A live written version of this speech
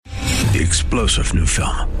The explosive new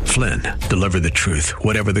film, Flynn, deliver the truth,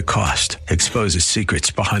 whatever the cost, exposes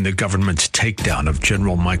secrets behind the government's takedown of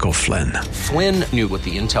General Michael Flynn. Flynn knew what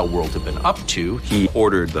the intel world had been up to. He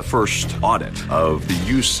ordered the first audit of the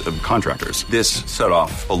use of contractors. This set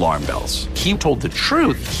off alarm bells. He told the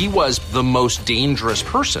truth. He was the most dangerous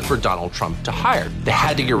person for Donald Trump to hire. They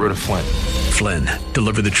had to get rid of Flynn. Flynn,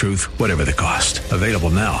 deliver the truth, whatever the cost. Available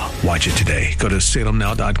now. Watch it today. Go to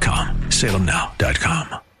salemnow.com.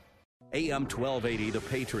 salemnow.com. AM 1280, The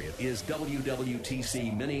Patriot, is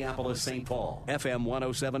WWTC Minneapolis, St. Paul. FM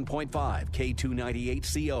 107.5,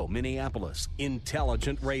 K298CO, Minneapolis.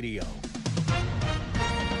 Intelligent radio.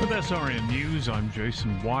 With SRN News, I'm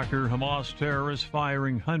Jason Walker. Hamas terrorists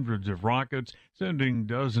firing hundreds of rockets, sending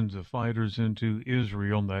dozens of fighters into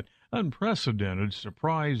Israel in that unprecedented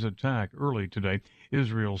surprise attack early today.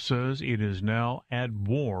 Israel says it is now at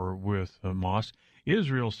war with Hamas.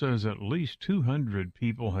 Israel says at least 200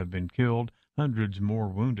 people have been killed, hundreds more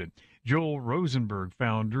wounded. Joel Rosenberg,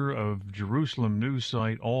 founder of Jerusalem news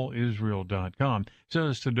site allisrael.com,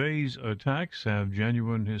 says today's attacks have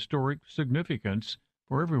genuine historic significance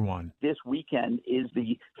for everyone. This weekend is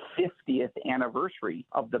the 50th anniversary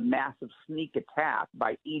of the massive sneak attack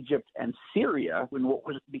by Egypt and Syria in what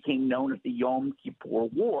became known as the Yom Kippur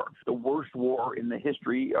War, the worst war in the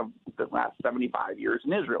history of the last 75 years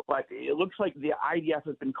in Israel. But it looks like the IDF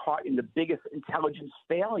has been caught in the biggest intelligence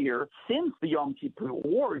failure since the Yom Kippur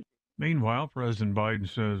War. Meanwhile, President Biden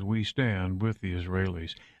says we stand with the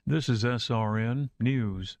Israelis. This is SRN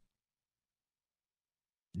News.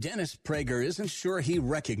 Dennis Prager isn't sure he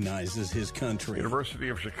recognizes his country. University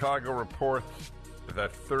of Chicago reports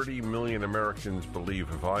that 30 million Americans believe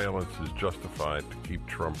violence is justified to keep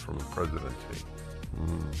Trump from the presidency.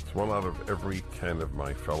 It's 1 out of every 10 of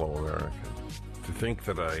my fellow Americans. To think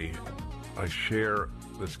that I share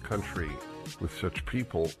this country with such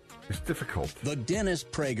people is difficult. The Dennis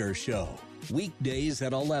Prager Show, weekdays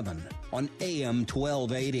at 11 on AM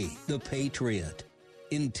 1280, The Patriot,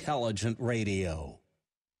 Intelligent Radio.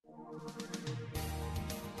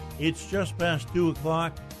 It's just past 2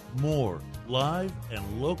 o'clock. More live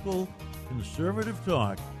and local conservative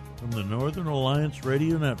talk from the Northern Alliance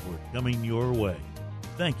Radio Network coming your way.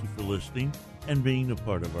 Thank you for listening and being a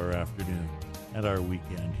part of our afternoon and our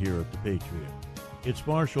weekend here at The Patriot. It's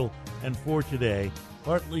Marshall, and for today,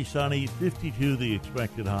 partly sunny, 52 the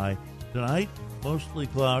expected high. Tonight, mostly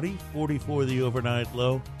cloudy, 44 the overnight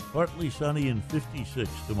low, partly sunny and 56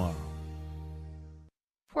 tomorrow.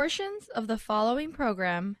 Portions of the following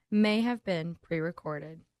program may have been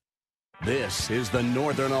pre-recorded. This is the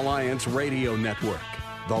Northern Alliance Radio Network,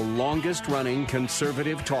 the longest-running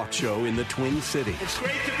conservative talk show in the Twin Cities. It's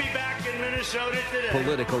great to be back in Minnesota today.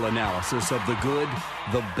 Political analysis of the good,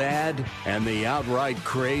 the bad, and the outright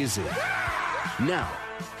crazy. Now,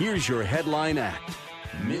 here's your headline act,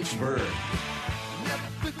 Mitch Berg.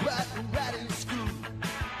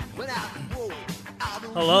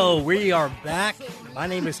 Hello, we are back. My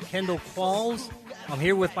name is Kendall Qualls. I'm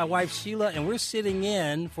here with my wife, Shelia, and we're sitting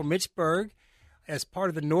in for Mitch Berg as part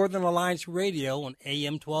of the Northern Alliance Radio on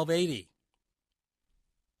AM 1280.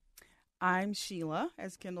 I'm Shelia,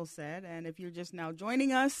 as Kendall said, and if you're just now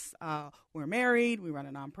joining us, we're married, we run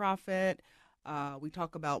a nonprofit, we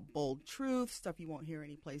talk about bold truth, stuff you won't hear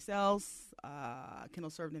anyplace else.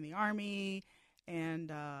 Kendall served in the Army,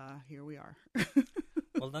 and here we are.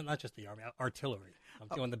 Well, not just the Army, artillery. I'm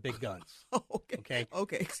doing the big guns. Okay.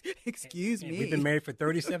 Excuse me. We've been married for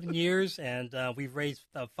 37 years, and we've raised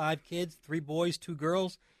 5 kids, 3 boys, 2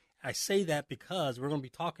 girls. I say that because we're going to be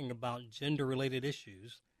talking about gender-related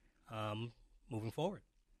issues moving forward.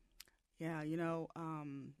 Yeah,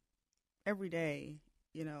 every day,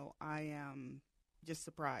 I am just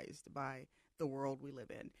surprised by the world we live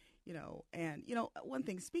in. And one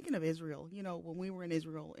thing, speaking of Israel, when we were in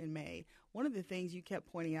Israel in May, one of the things you kept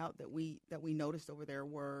pointing out that we noticed over there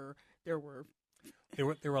were there were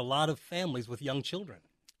a lot of families with young children.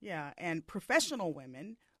 Yeah, and professional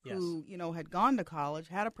women who, had gone to college,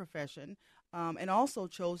 had a profession, and also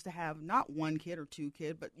chose to have not 1 kid or 2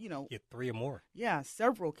 kids, but, Get 3 or more. Yeah,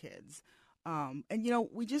 several kids. And,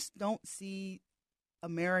 we just don't see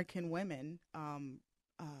American women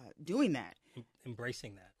doing that.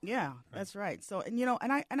 Embracing that. Yeah, right. That's right. So,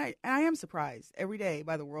 and I am surprised every day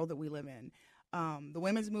by the world that we live in. The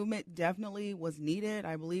women's movement definitely was needed.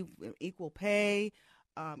 I believe equal pay,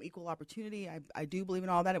 equal opportunity. I do believe in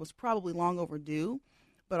all that. It was probably long overdue,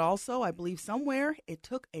 but also I believe somewhere it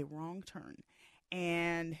took a wrong turn,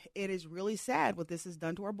 and it is really sad what this has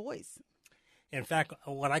done to our boys. In fact,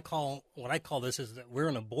 what I call this is that we're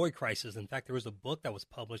in a boy crisis. In fact, there was a book that was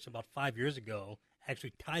published about 5 years ago,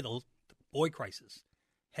 actually titled "The Boy Crisis,"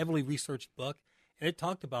 heavily researched book, and it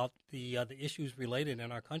talked about the issues related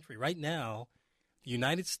in our country. Right now, the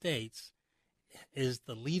United States is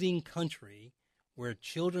the leading country where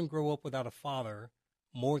children grow up without a father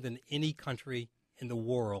more than any country in the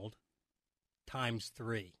world, times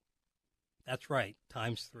 3. That's right,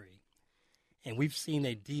 times 3. And we've seen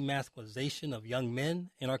a demasculization of young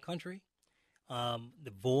men in our country,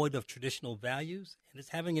 devoid of traditional values, and it's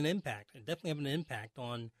having an impact. It definitely having an impact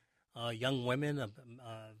on young women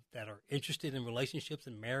that are interested in relationships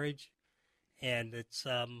and marriage, and it's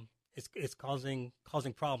causing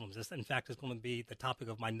problems. In fact, it's going to be the topic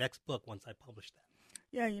of my next book once I publish that.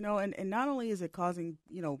 Yeah, and not only is it causing,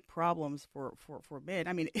 problems for men,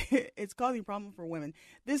 I mean, it's causing problems for women.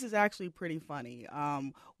 This is actually pretty funny.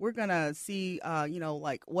 We're going to see,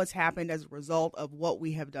 like what's happened as a result of what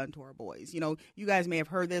we have done to our boys. You guys may have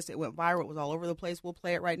heard this. It went viral. It was all over the place. We'll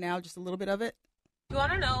play it right now, just a little bit of it. You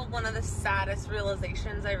want to know one of the saddest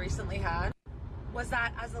realizations I recently had? Was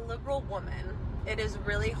that as a liberal woman, it is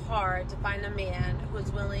really hard to find a man who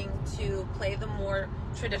is willing to play the more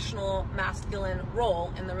traditional masculine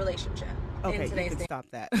role in the relationship. Okay, in today's you can day. stop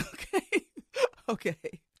that.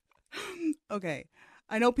 Okay.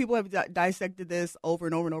 I know people have dissected this over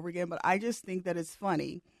and over and over again, but I just think that it's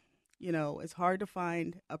funny. It's hard to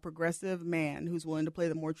find a progressive man who's willing to play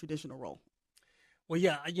the more traditional role. Well,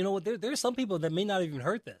 yeah, there's some people that may not even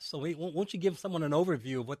heard this. So won't you give someone an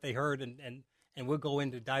overview of what they heard, and we'll go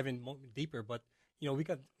into dive in deeper. But we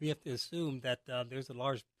have to assume that there's a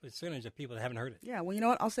large percentage of people that haven't heard it. Yeah, well, you know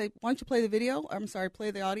what? I'll say, why don't you play the video?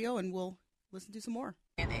 Play the audio, and we'll listen to some more.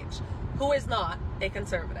 Who is not a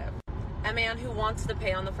conservative? A man who wants to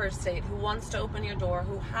pay on the first date, who wants to open your door,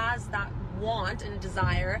 who has that want and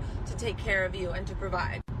desire to take care of you and to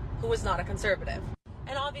provide. Who is not a conservative?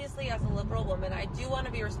 And obviously, as a liberal woman, I do want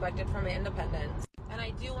to be respected for my independence. And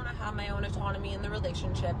I do want to have my own autonomy in the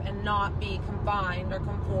relationship and not be confined or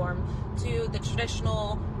conform to the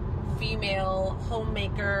traditional female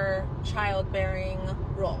homemaker, childbearing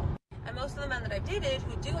role. And most of the men that I've dated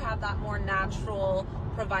who do have that more natural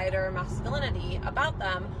provider masculinity about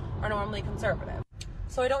them are normally conservative.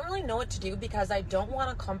 So I don't really know what to do because I don't want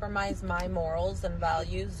to compromise my morals and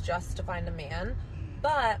values just to find a man.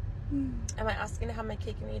 But am I asking to have my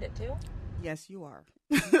cake and eat it too? Yes, you are.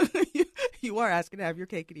 You are asking to have your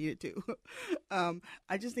cake and eat it too.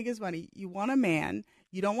 I just think it's funny. You want a man.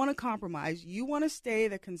 You don't want to compromise. You want to stay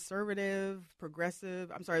the conservative,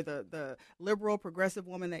 the liberal, progressive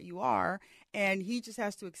woman that you are. And he just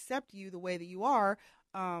has to accept you the way that you are.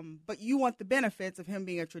 But you want the benefits of him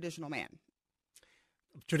being a traditional man.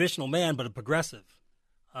 Traditional man, but a progressive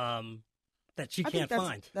that she can't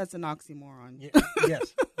find. That's an oxymoron.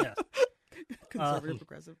 Yes. Conservative,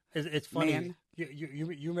 progressive. It's funny. Man.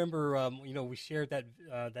 You remember? We shared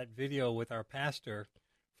that video with our pastor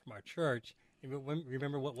from our church.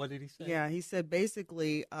 Remember what did he say? Yeah, he said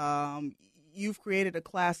basically, you've created a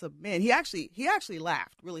class of men. He actually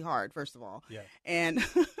laughed really hard. First of all, yeah,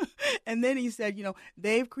 and then he said,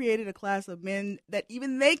 they've created a class of men that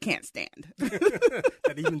even they can't stand,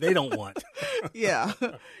 that even they don't want. Yeah,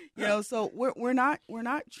 so we're not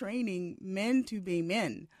training men to be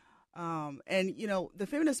men. And the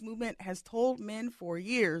feminist movement has told men for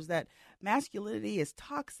years that masculinity is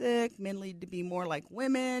toxic. Men need to be more like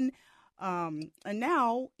women. And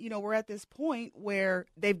now, we're at this point where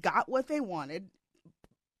they've got what they wanted,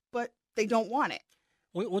 but they don't want it.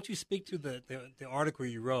 Won't you speak to the article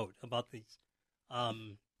you wrote about these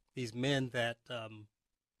men that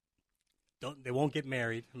they won't get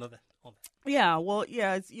married? All that. Yeah, well,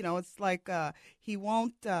 yeah, it's like he'll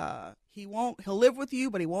live with you,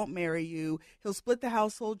 but he won't marry you. He'll split the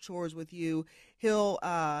household chores with you. He'll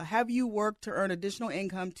have you work to earn additional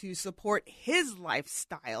income to support his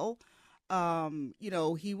lifestyle.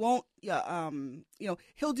 He won't,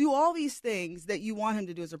 he'll do all these things that you want him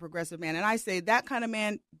to do as a progressive man. And I say that kind of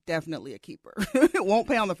man, definitely a keeper. Won't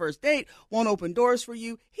pay on the first date, won't open doors for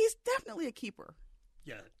you. He's definitely a keeper.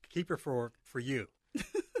 Yeah, keeper for you.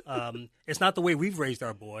 It's not the way we've raised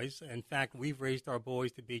our boys. In fact, we've raised our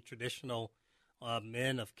boys to be traditional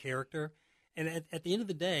men of character. And at the end of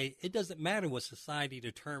the day, it doesn't matter what society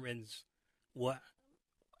determines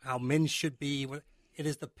how men should be. It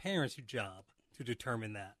is the parents' job to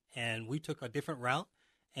determine that. And we took a different route,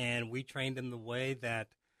 and we trained them the way that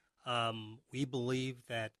we believe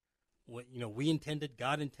that we intended,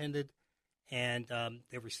 God intended, and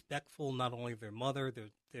they're respectful not only of their mother,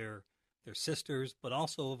 their sisters, but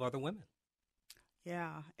also of other women.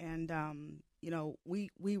 Yeah, and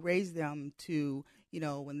we raised them to,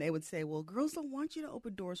 when they would say, well, girls don't want you to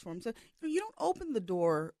open doors for them. So you don't open the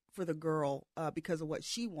door for the girl because of what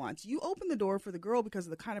she wants. You open the door for the girl because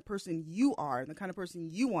of the kind of person you are and the kind of person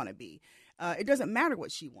you want to be. It doesn't matter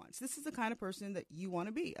what she wants. This is the kind of person that you want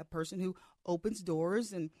to be, a person who opens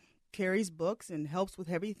doors and carries books and helps with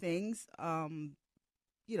heavy things, a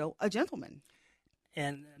gentleman.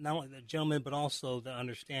 And not only the gentleman, but also the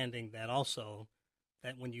understanding that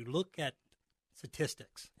when you look at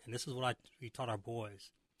statistics, and this is what we taught our boys,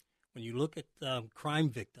 when you look at crime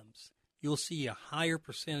victims, you'll see a higher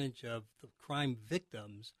percentage of the crime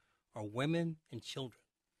victims are women and children.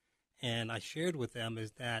 And I shared with them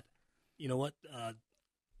is that, the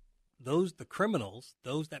criminals,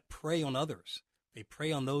 those that prey on others, they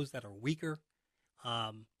prey on those that are weaker,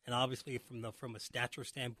 and obviously from a stature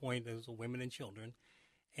standpoint, those are women and children,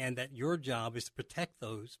 and that your job is to protect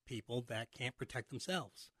those people that can't protect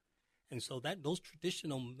themselves. And so that those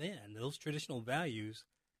traditional men, those traditional values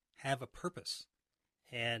have a purpose.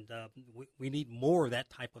 And we need more of that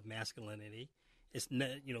type of masculinity. It's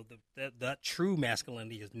that true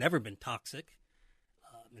masculinity has never been toxic.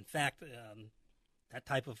 In fact, that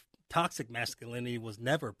type of toxic masculinity was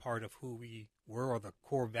never part of who we were or the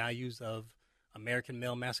core values of American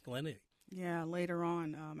male masculinity. Yeah, later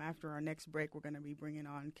on, after our next break, we're going to be bringing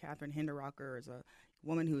on Catherine Hinderrocker as a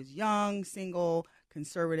woman who is young, single,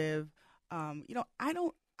 conservative. I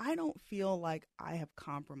don't feel like I have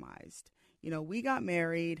compromised. We got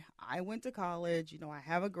married. I went to college. I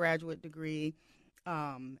have a graduate degree.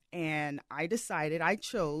 And I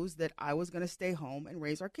chose that I was going to stay home and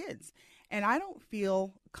raise our kids. And I don't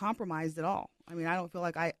feel compromised at all. I mean, I don't feel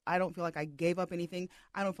like I gave up anything.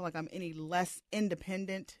 I don't feel like I'm any less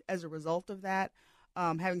independent as a result of that,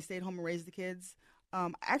 having stayed home and raised the kids.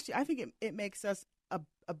 Actually, I think it makes us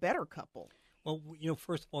a better couple. Well,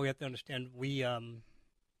 first of all, we have to understand we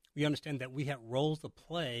understand that we have roles to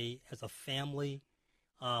play as a family.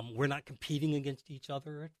 We're not competing against each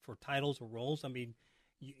other for titles or roles. I mean,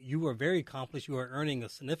 you are very accomplished. You are earning a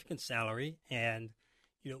significant salary, and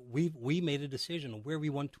we made a decision on where we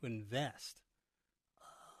want to invest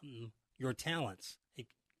your talents. It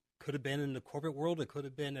could have been in the corporate world. It could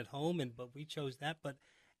have been at home, but we chose that. But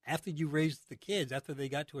after you raised the kids, after they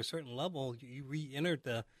got to a certain level, you re-entered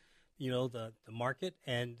the market,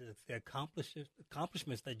 and the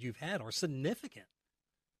accomplishments that you've had are significant.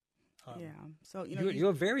 So you're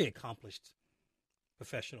a very accomplished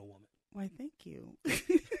professional woman. Why, thank you.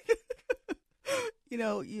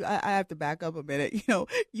 I have to back up a minute.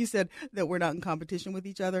 You said that we're not in competition with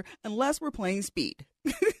each other unless we're playing Speed.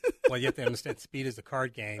 Well, you have to understand Speed is a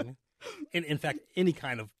card game. In fact, any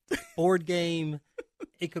kind of board game,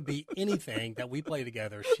 it could be anything that we play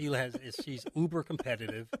together. She's uber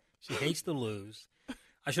competitive. She hates to lose.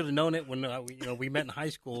 I should have known it when we met in high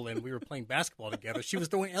school and we were playing basketball together. She was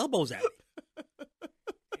throwing elbows at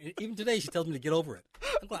me. Even today, she tells me to get over it.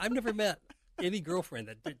 I've never met any girlfriend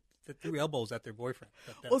that threw elbows at their boyfriend.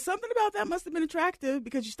 Well, something about that must have been attractive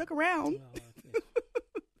because you stuck around.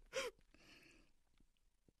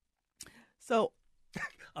 So,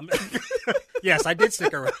 yes, I did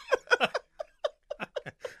stick around.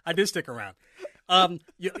 I did stick around.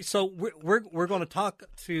 So we're going to talk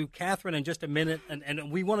to Catherine in just a minute,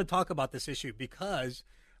 and we want to talk about this issue because,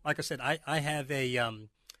 like I said, I have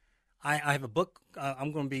a book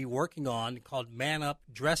I'm going to be working on called "Man Up,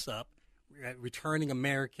 Dress Up: Returning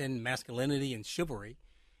American Masculinity and Chivalry."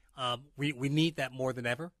 We need that more than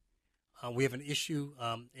ever. We have an issue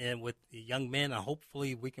and with the young men.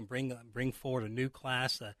 Hopefully, we can bring forward a new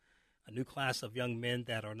class of young men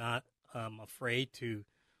that are not afraid to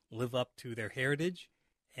live up to their heritage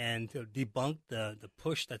and to debunk the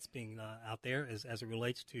push that's being out there as it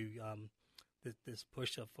relates to this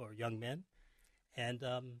push for young men. And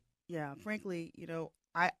frankly,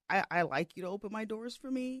 I like you to open my doors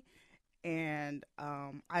for me, and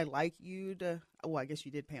I like you to. Well, I guess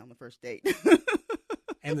you did pay on the first date,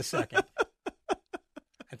 and the second.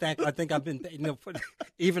 I think I've been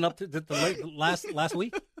even up to the last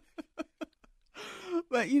week.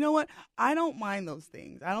 But you know what? I don't mind those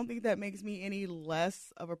things. I don't think that makes me any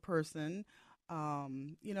less of a person. I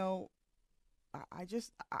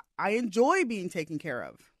enjoy being taken care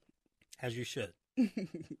of. As you should.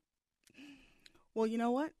 Well, you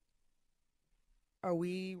know what? Are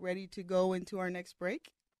we ready to go into our next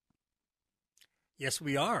break? Yes,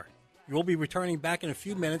 we are. We'll be returning back in a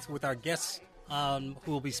few minutes with our guests who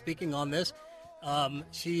will be speaking on this.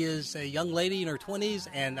 She is a young lady in her 20s,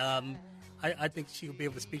 and I think she'll be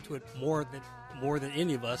able to speak to it more than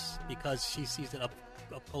any of us because she sees it up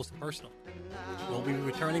up close and personal. We'll be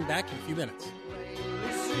returning back in a few minutes.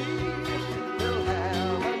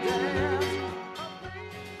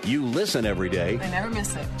 You listen every day. I never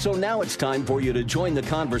miss it. So now it's time for you to join the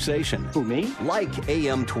conversation. Who, me? Like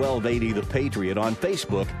AM 1280 The Patriot on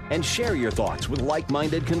Facebook and share your thoughts with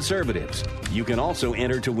like-minded conservatives. You can also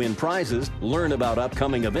enter to win prizes, learn about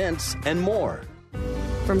upcoming events, and more.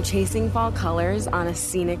 From chasing fall colors on a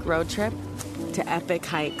scenic road trip to epic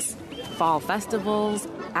hikes, fall festivals,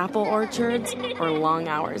 apple orchards, or long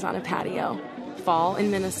hours on a patio, fall in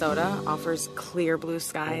Minnesota offers clear blue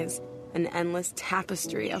skies, an endless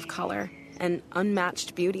tapestry of color, and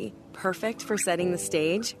unmatched beauty, perfect for setting the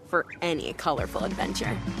stage for any colorful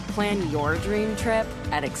adventure. Plan your dream trip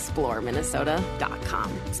at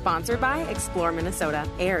exploreminnesota.com. Sponsored by Explore Minnesota,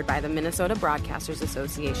 aired by the Minnesota Broadcasters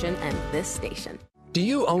Association and this station. Do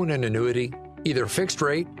you own an annuity, either fixed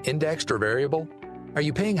rate, indexed, or variable? Are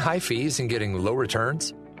you paying high fees and getting low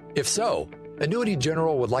returns? If so, Annuity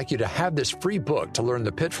General would like you to have this free book to learn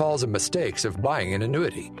the pitfalls and mistakes of buying an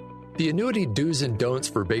annuity. The Annuity Do's and Don'ts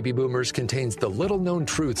for Baby Boomers contains the little-known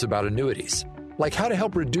truths about annuities, like how to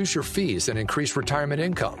help reduce your fees and increase retirement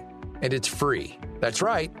income. And it's free. That's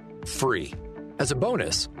right, free. As a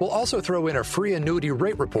bonus, we'll also throw in a free annuity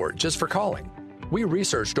rate report just for calling. We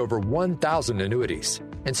researched over 1,000 annuities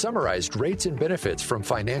and summarized rates and benefits from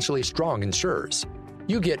financially strong insurers.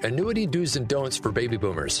 You get Annuity Do's and Don'ts for Baby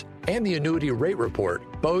Boomers and the Annuity Rate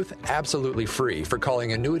Report, both absolutely free for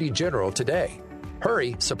calling Annuity General today.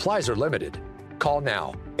 Hurry, supplies are limited. Call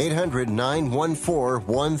now.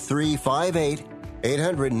 800-914-1358.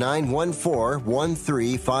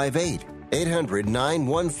 800-914-1358.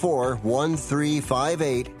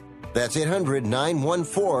 800-914-1358. That's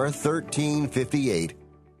 800-914-1358.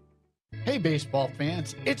 Hey, baseball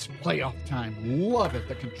fans, it's playoff time. Love it.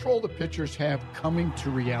 The control the pitchers have coming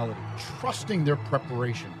to reality, trusting their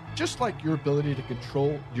preparation, just like your ability to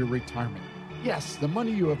control your retirement. Yes, the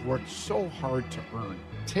money you have worked so hard to earn.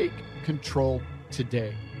 Take control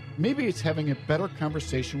today. Maybe it's having a better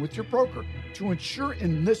conversation with your broker to ensure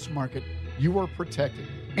in this market you are protected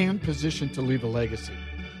and positioned to leave a legacy.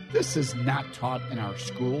 This is not taught in our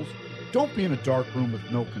schools. Don't be in a dark room with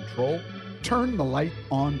no control. Turn the light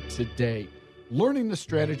on today. Learning the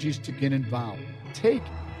strategies to get involved. Take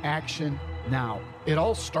action now. It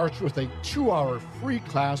all starts with a 2-hour free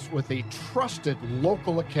class with a trusted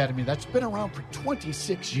local academy that's been around for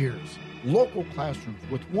 26 years. Local classrooms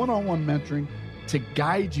with one-on-one mentoring to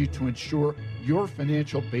guide you to ensure your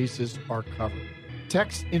financial bases are covered.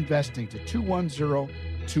 Text investing to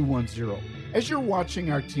 210-210. As you're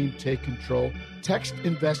watching our team take control, text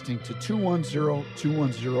investing to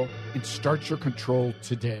 210-210 and start your control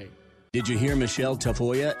today. Did you hear Michelle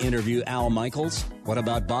Tafoya interview Al Michaels? What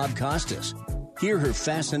about Bob Costas? Hear her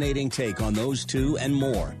fascinating take on those two and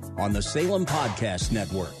more on the Salem Podcast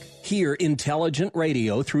Network. Hear intelligent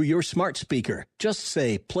radio through your smart speaker. Just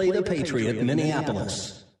say, play the Patriot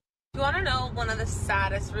Minneapolis. You want to know one of the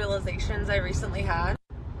saddest realizations I recently had?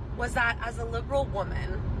 Was that as a liberal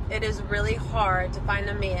woman, it is really hard to find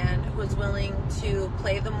a man who is willing to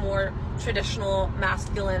play the more traditional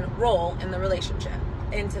masculine role in the relationship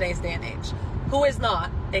in today's day and age, who is not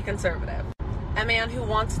a conservative. A man who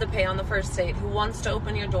wants to pay on the first date, who wants to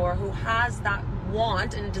open your door, who has that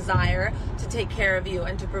want and desire to take care of you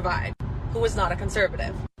and to provide, who is not a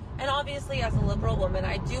conservative. And obviously, as a liberal woman,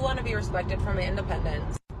 I do want to be respected for my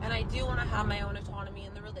independence, and I do want to have my own autonomy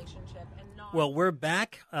in the relationship. And not. Well, we're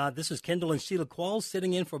back. This is Kendall and Shelia Qualls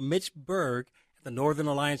sitting in for Mitch Berg at the Northern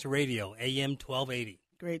Alliance Radio, AM 1280.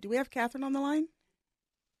 Great. Do we have Catherine on the line?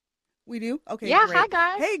 We do? Okay, yeah, great. Hi,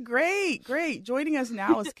 guys. Hey, great. Joining us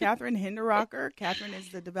now is Catherine Hinderrocker. Catherine is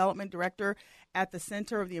the Development Director at the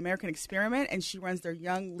Center of the American Experiment, and she runs their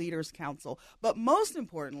Young Leaders Council. But most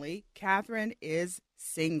importantly, Catherine is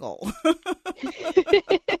single.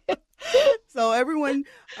 So everyone,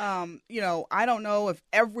 I don't know if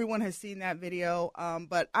everyone has seen that video,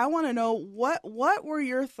 but I want to know what were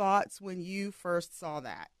your thoughts when you first saw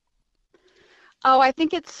that? Oh, I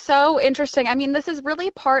think it's so interesting. I mean, this is really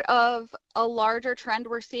part of a larger trend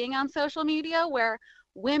we're seeing on social media where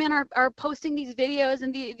women are posting these videos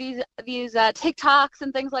and these TikToks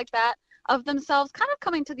and things like that of themselves kind of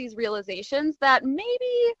coming to these realizations that maybe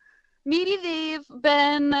they've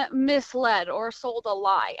been misled or sold a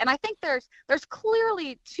lie. And I think there's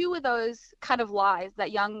clearly two of those kind of lies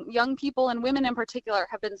that young people and women in particular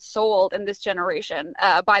have been sold in this generation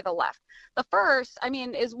by the left. The first,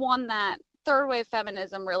 is one that third wave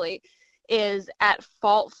feminism really is at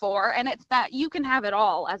fault for, and it's that you can have it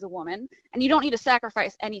all as a woman and you don't need to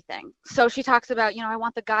sacrifice anything. So she talks about, I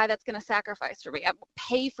want the guy that's going to sacrifice for me,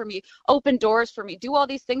 pay for me, open doors for me, do all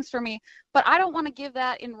these things for me, but I don't want to give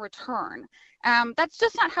that in return. That's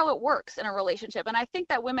just not how it works in a relationship, and I think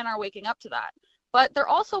that women are waking up to that. But they're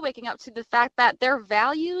also waking up to the fact that their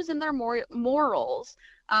values and their morals,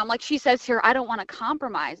 like she says here, I don't want to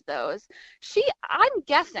compromise those. I'm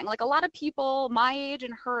guessing, like a lot of people my age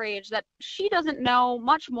and her age, that she doesn't know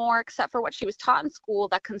much more except for what she was taught in school,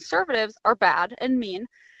 that conservatives are bad and mean,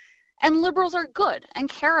 and liberals are good and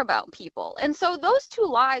care about people. And so those two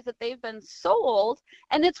lies that they've been sold,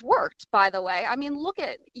 and it's worked, by the way. I mean, look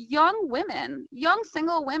at young women, young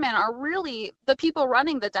single women are really the people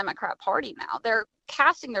running the Democrat Party now. They're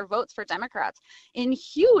casting their votes for Democrats in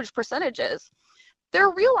huge percentages. They're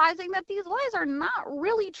realizing that these lies are not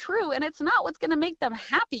really true, and it's not what's going to make them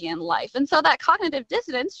happy in life. And so that cognitive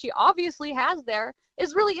dissonance she obviously has there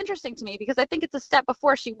is really interesting to me, because I think it's a step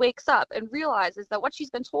before she wakes up and realizes that what she's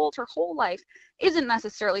been told her whole life isn't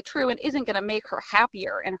necessarily true and isn't going to make her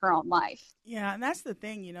happier in her own life. Yeah, and that's the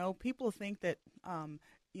thing, people think that,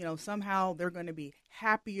 somehow they're going to be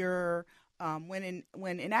happier, when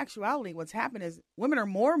in actuality what's happened is women are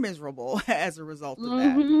more miserable as a result of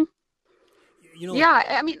that. Yeah,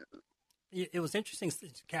 I mean, it was interesting,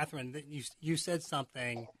 Catherine, that you said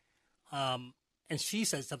something, and she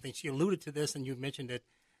said something. She alluded to this, and you mentioned it,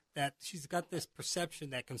 that she's got this perception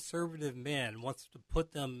that conservative men wants to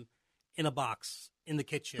put them in a box in the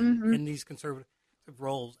kitchen in these conservative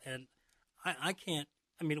roles, and I can't.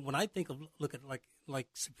 I mean, when I look at like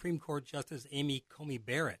Supreme Court Justice Amy Coney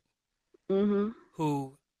Barrett,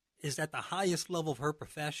 who is at the highest level of her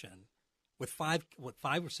profession with 5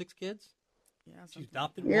 or 6 kids. Yeah, she's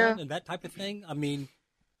adopted one and that type of thing. I mean,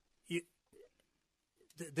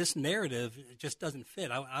 this narrative just doesn't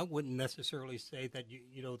fit. I wouldn't necessarily say that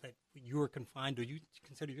that you are confined. Do you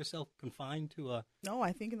consider yourself confined to a? No,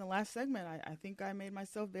 I think in the last segment, I think I made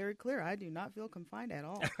myself very clear. I do not feel confined at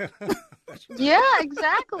all. Yeah,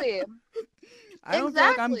 exactly. I don't feel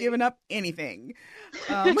like I'm giving up anything.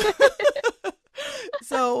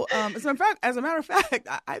 So, as a matter of fact,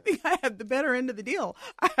 I think I have the better end of the deal.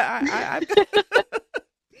 But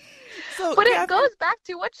it goes back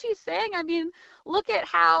to what she's saying. I mean, look at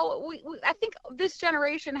how I think this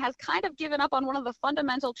generation has kind of given up on one of the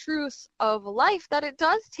fundamental truths of life, that it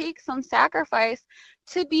does take some sacrifice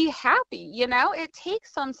to be happy. It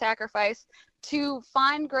takes some sacrifice to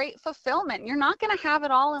find great fulfillment. You're not going to have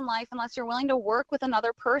it all in life unless you're willing to work with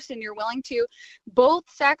another person. You're willing to both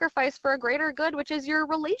sacrifice for a greater good, which is your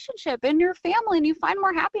relationship and your family, and you find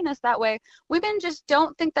more happiness that way. Women just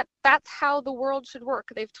don't think that that's how the world should work.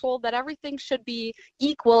 They've told that everything should be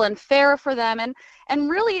equal and fair for them.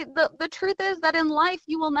 And really, the truth is that in life,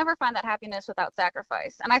 you will never find that happiness without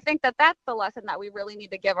sacrifice. And I think that that's the lesson that we really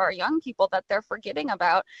need to give our young people, that they're forgetting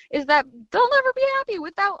about, is that they'll never be happy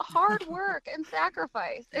without hard work and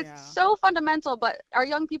sacrifice. It's so fundamental, but our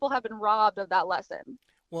young people have been robbed of that lesson.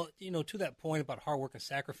 Well, to that point about hard work and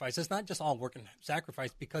sacrifice, it's not just all work and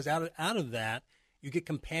sacrifice, because out of that, you get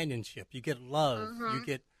companionship, you get love, you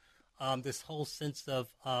get this whole sense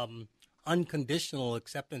of unconditional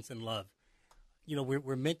acceptance and love.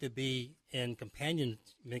 We're meant to be in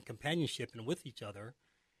companionship and with each other.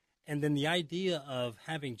 And then the idea of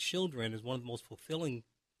having children is one of the most fulfilling,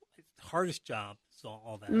 hardest jobs, so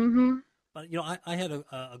all that. But, I had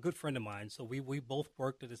a good friend of mine, so we both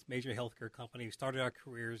worked at this major healthcare company. We started our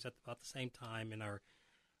careers at about the same time, in our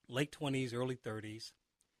late 20s, early 30s.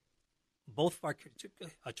 Both of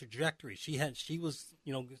our trajectory. She was,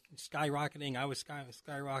 skyrocketing. I was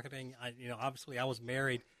skyrocketing. Obviously I was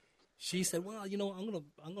married. She said, well, I'm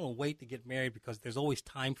gonna wait to get married because there's always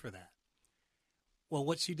time for that. Well,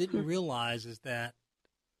 what she didn't realize is that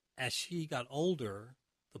as she got older,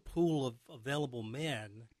 the pool of available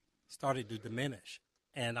men started to diminish.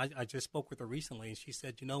 And I just spoke with her recently, and she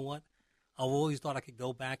said, you know what? I always thought I could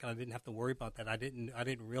go back and I didn't have to worry about that. I didn't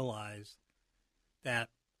realize that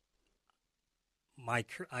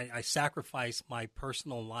I sacrificed my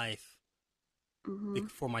personal life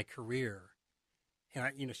for my career.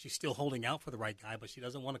 And she's still holding out for the right guy, but she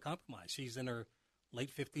doesn't want to compromise. She's in her late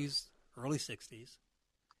 50s, early 60s,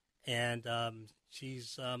 and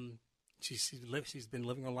she's been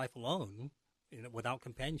living her life alone, without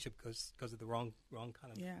companionship because of the wrong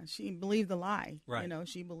kind of. Yeah, she believed the lie. Right.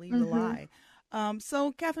 She believed the lie.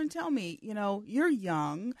 So, Catherine, tell me, you're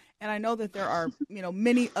young, and I know that there are,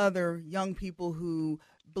 many other young people who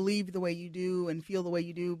believe the way you do and feel the way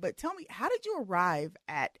you do. But tell me, how did you arrive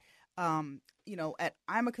at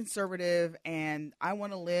I'm a conservative and I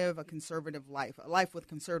want to live a conservative life, a life with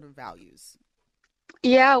conservative values?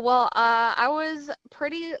 Yeah, well, I was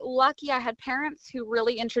pretty lucky. I had parents who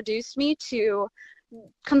really introduced me to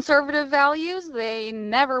conservative values. They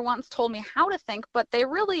never once told me how to think, but they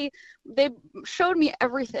showed me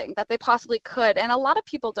everything that they possibly could. And a lot of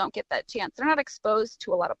people don't get that chance. They're not exposed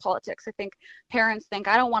to a lot of politics. I think parents think,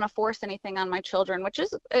 I don't want to force anything on my children, which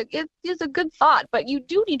is a good thought, but you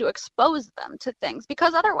do need to expose them to things,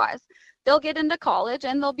 because otherwise they'll get into college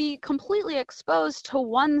and they'll be completely exposed to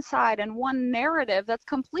one side and one narrative that's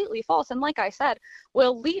completely false. And like I said,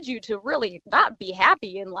 will lead you to really not be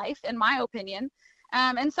happy in life, in my opinion.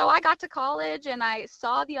 And so I got to college and I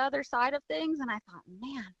saw the other side of things and I thought,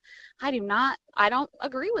 man, I don't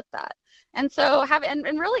agree with that. And so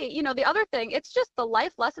and really, the other thing, it's just the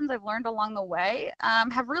life lessons I've learned along the way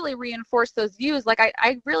have really reinforced those views. Like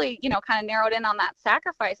I really, kind of narrowed in on that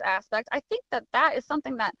sacrifice aspect. I think that is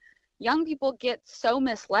something that young people get so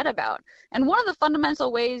misled about. And one of the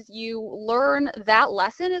fundamental ways you learn that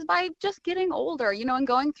lesson is by just getting older, and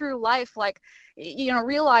going through life, like,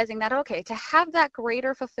 realizing that, okay, to have that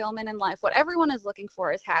greater fulfillment in life, what everyone is looking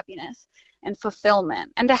for is happiness and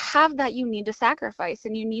fulfillment. And to have that, you need to sacrifice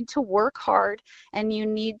and you need to work hard and you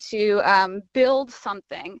need to build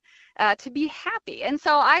something to be happy. And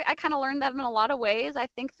so I kind of learned that in a lot of ways, I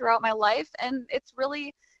think, throughout my life. And it's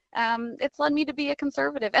really it's led me to be a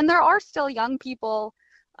conservative. And there are still young people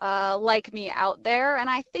like me out there. And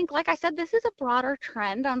I think, like I said, this is a broader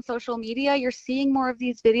trend on social media. You're seeing more of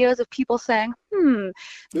these videos of people saying,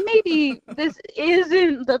 maybe this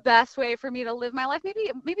isn't the best way for me to live my life.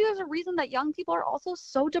 Maybe there's a reason that young people are also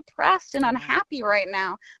so depressed and unhappy right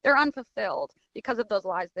now. They're unfulfilled because of those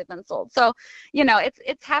lies they've been sold. So,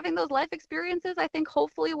 it's having those life experiences, I think,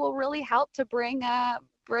 hopefully will really help to bring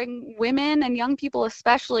women and young people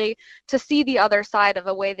especially to see the other side of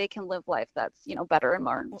a way they can live life that's, better and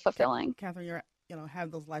more fulfilling. Catherine, you're,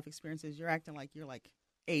 have those life experiences. You're acting like you're like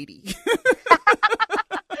 80.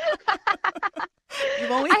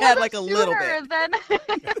 You've only had like a little bit.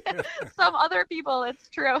 Than some other people. It's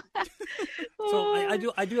true. So I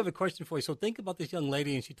do have a question for you. So think about this young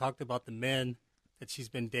lady, and she talked about the men that she's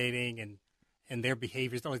been dating and their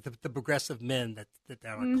behaviors, like the progressive men that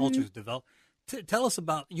our culture has developed. Tell us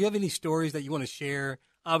about, you have any stories that you want to share?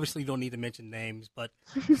 Obviously, you don't need to mention names, but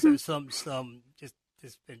some just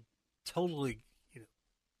been totally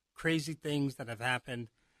crazy things that have happened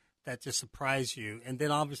that just surprise you. And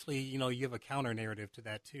then obviously, you have a counter narrative to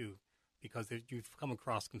that too, because you've come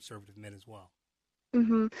across conservative men as well.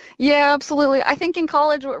 Mm-hmm. Yeah, absolutely. I think in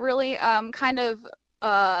college what really kind of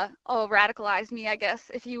radicalized me, I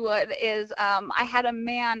guess, if you would, is I had a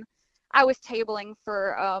man. I was tabling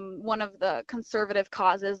for one of the conservative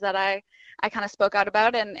causes that I kind of spoke out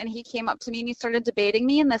about, and he came up to me and he started debating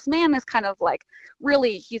me, and this man is kind of like,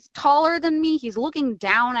 really, he's taller than me, he's looking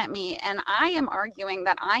down at me, and I am arguing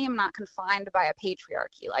that I am not confined by a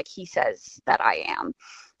patriarchy like he says that I am.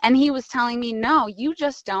 And he was telling me, no, you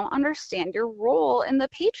just don't understand your role in the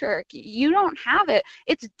patriarchy. You don't have it.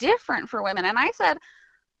 It's different for women. And I said,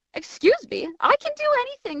 excuse me, I can do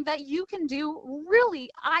anything that you can do. Really,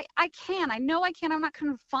 I can. I know I can. I'm not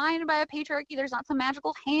confined by a patriarchy. There's not some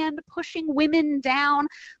magical hand pushing women down.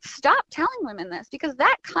 Stop telling women this, because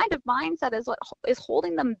that kind of mindset is what is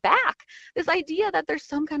holding them back. This idea that there's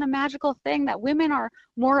some kind of magical thing, that women are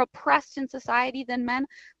more oppressed in society than men.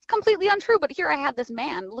 It's completely untrue. But here I had this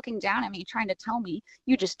man looking down at me trying to tell me,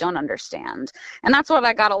 you just don't understand. And that's what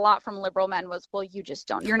I got a lot from liberal men was, well,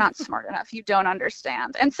 you're not smart enough. You don't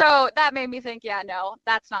understand. And so that made me think, yeah, no,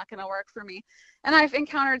 that's not going to work for me. And I've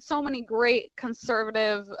encountered so many great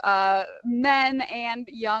conservative men and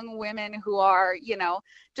young women who are,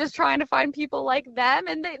 just trying to find people like them.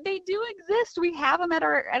 And they do exist. We have them at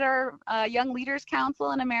our Young Leaders Council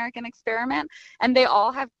and American Experiment. And they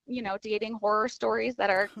all have, dating horror stories that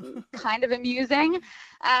are kind of amusing.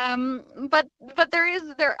 But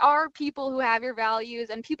there are people who have your values,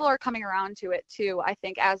 and people are coming around to it too. I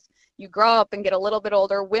think as you grow up and get a little bit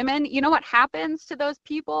older, women, you know what happens to those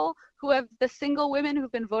people who have, the single women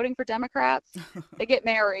who've been voting for Democrats? They get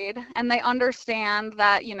married and they understand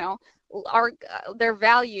that, their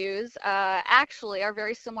values actually are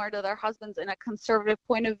very similar to their husbands in a conservative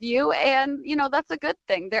point of view. And, that's a good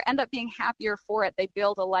thing. They end up being happier for it. They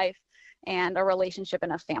build a life and a relationship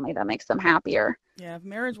and a family that makes them happier. Yeah, if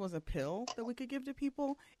marriage was a pill that we could give to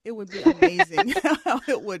people, it would be amazing how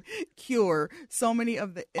it would cure so many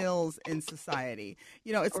of the ills in society.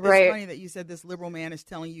 It's funny that you said this liberal man is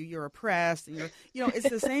telling you you're oppressed, and it's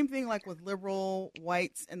the same thing like with liberal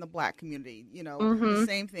whites in the black community, the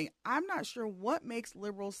same thing. I'm not sure what makes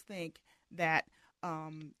liberals think that,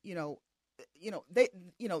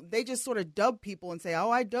 they just sort of dub people and say,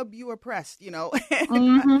 "Oh, I dub you oppressed,"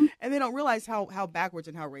 and they don't realize how backwards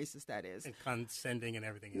and how racist that is, and condescending and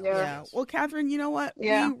everything else. Yeah. Well, Catherine, you know what?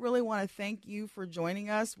 Yeah. We really want to thank you for joining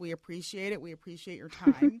us. We appreciate it. We appreciate your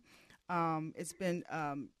time. It's been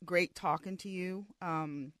great talking to you.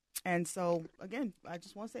 And so, again, I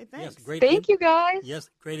just want to say thanks. Yes, Thank you, guys. Yes,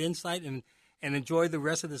 great insight, and enjoy the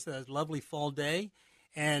rest of this lovely fall day.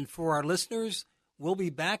 And for our listeners, we'll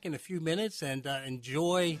be back in a few minutes, and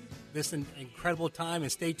enjoy this incredible time.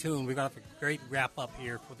 And stay tuned. We've got a great wrap-up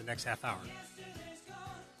here for the next half hour.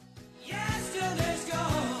 Yesterday's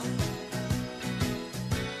gone.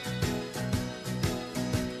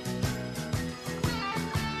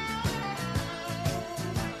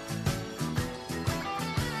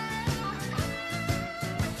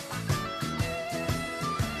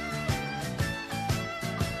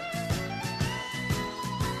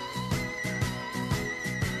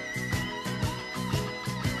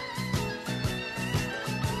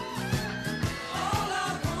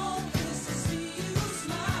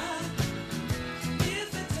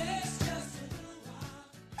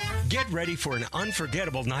 Get ready for an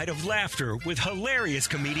unforgettable night of laughter with hilarious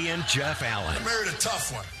comedian Jeff Allen. I married a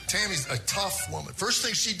tough one. Tammy's a tough woman. First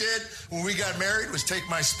thing she did when we got married was take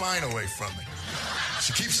my spine away from me.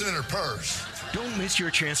 She keeps it in her purse. Don't miss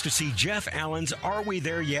your chance to see Jeff Allen's Are We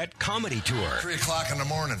There Yet comedy tour. 3 o'clock in the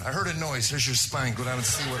morning. I heard a noise. Here's your spine. Go down and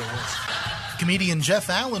see what it was. Comedian Jeff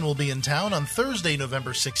Allen will be in town on Thursday,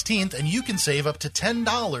 November 16th, and you can save up to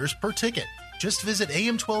 $10 per ticket. Just visit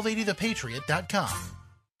am1280thepatriot.com.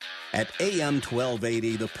 At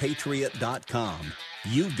am1280thepatriot.com,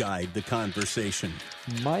 you guide the conversation.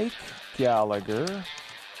 Mike Gallagher,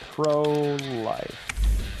 pro-life.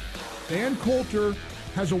 Ann Coulter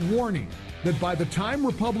has a warning that by the time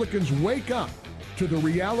Republicans wake up to the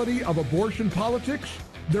reality of abortion politics,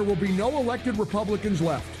 there will be no elected Republicans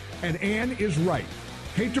left. And Ann is right.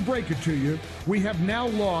 Hate to break it to you, we have now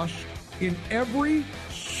lost in every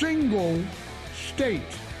single state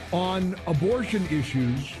on abortion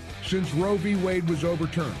issues since Roe v. Wade was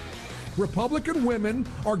overturned. Republican women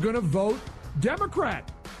are going to vote Democrat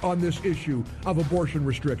on this issue of abortion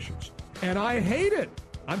restrictions. And I hate it.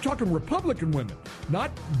 I'm talking Republican women,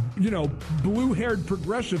 not, blue-haired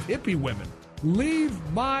progressive hippie women. Leave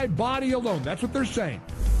my body alone. That's what they're saying.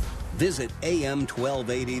 Visit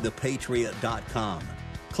am1280thepatriot.com.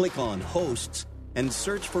 Click on hosts and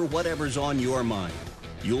search for whatever's on your mind.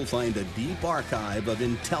 You'll find a deep archive of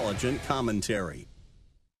intelligent commentary.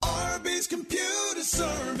 Arby's Computer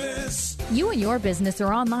Service. You and your business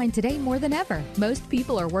are online today more than ever. Most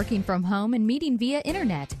people are working from home and meeting via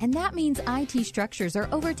internet, and that means IT structures are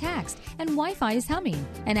overtaxed and Wi-Fi is humming.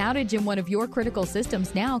 An outage in one of your critical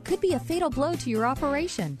systems now could be a fatal blow to your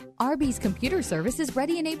operation. Arby's Computer Service is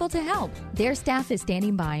ready and able to help. Their staff is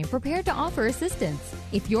standing by and prepared to offer assistance.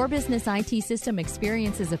 If your business IT system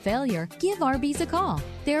experiences a failure, give Arby's a call.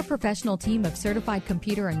 Their professional team of certified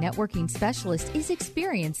computer and networking specialists is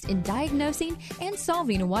experienced in diagnosing and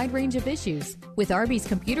solving a wide range of issues. With Arby's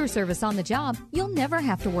Computer Service on the job, you'll never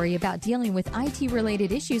have to worry about dealing with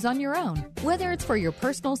IT-related issues on your own, whether it's for your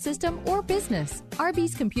personal system or business.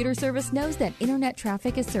 Arby's Computer Service knows that internet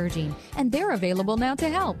traffic is surging, and they're available now to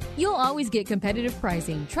help. You'll always get competitive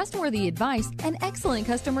pricing, trustworthy advice, and excellent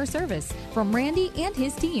customer service from Randy and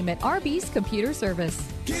his team at Arby's Computer Service.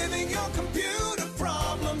 Giving your computer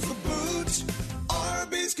problems the boot.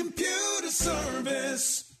 Arby's Computer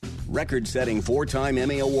Service. Record-setting 4-time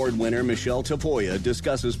Emmy Award winner Michelle Tafoya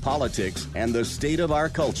discusses politics and the state of our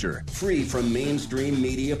culture, free from mainstream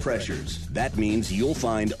media pressures. That means you'll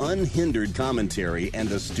find unhindered commentary and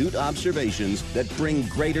astute observations that bring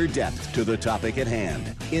greater depth to the topic at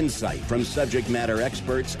hand. Insight from subject matter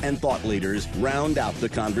experts and thought leaders round out the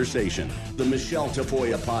conversation. The Michelle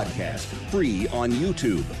Tafoya Podcast, free on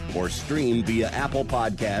YouTube, or stream via Apple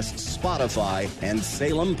Podcasts, Spotify, and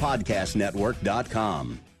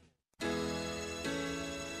SalemPodcastNetwork.com.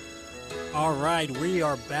 All right, we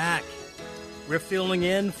are back. We're filling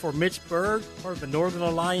in for Mitch Berg, part of the Northern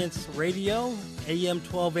Alliance Radio, AM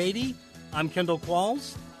 1280. I'm Kendall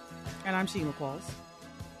Qualls. And I'm Shelia Qualls.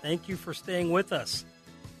 Thank you for staying with us.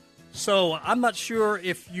 So I'm not sure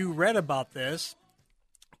if you read about this,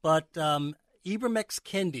 but Ibram X.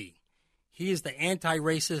 Kendi, he is the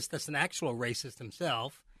anti-racist, that's an actual racist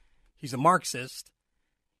himself. He's a Marxist.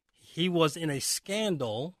 He was in a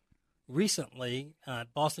scandal recently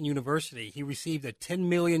at Boston University. He received a $10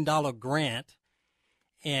 million grant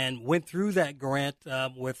and went through that grant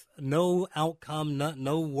with no outcome,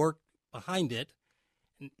 no work behind it,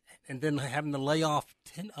 and then having to lay off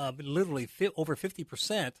literally over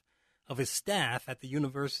 50% of his staff at the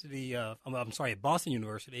university. At Boston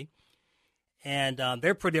University, and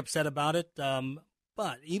they're pretty upset about it.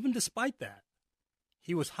 But even despite that,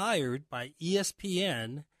 he was hired by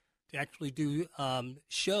ESPN to actually do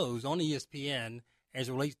shows on ESPN as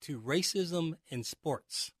it relates to racism in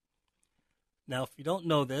sports. Now, if you don't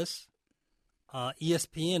know this,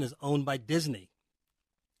 ESPN is owned by Disney.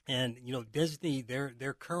 And, Disney,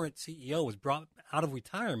 their current CEO was brought out of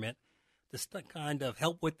retirement to kind of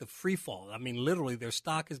help with the free fall. I mean, literally, their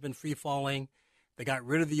stock has been free falling. They got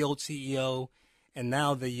rid of the old CEO, and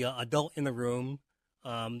now the adult in the room,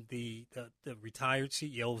 the retired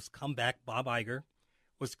CEO, has come back, Bob Iger,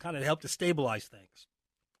 was kind of help to stabilize things.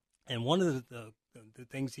 And one of the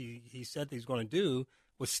things he said that he's going to do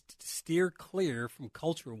was steer clear from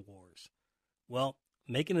culture wars. Well,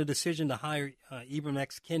 making a decision to hire Ibram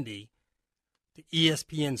X. Kendi to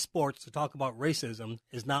ESPN Sports to talk about racism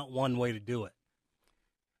is not one way to do it.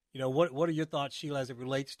 What are your thoughts, Sheila, as it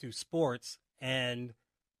relates to sports and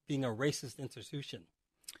being a racist institution?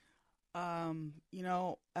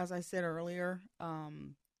 As I said earlier,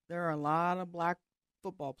 there are a lot of black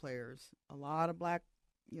football players, a lot of black,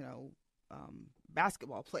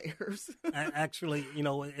 basketball players. Actually,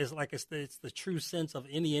 it's the true sense of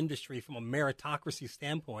any industry from a meritocracy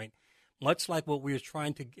standpoint, much like what we were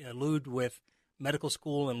trying to allude with medical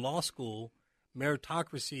school and law school.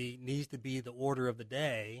 Meritocracy needs to be the order of the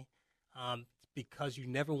day, because you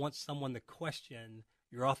never want someone to question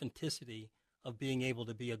your authenticity of being able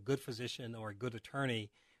to be a good physician or a good attorney.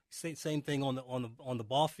 Same thing on the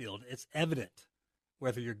ball field. It's evident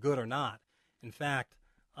whether you're good or not. In fact,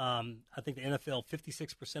 I think the NFL,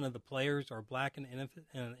 56% of the players are black in the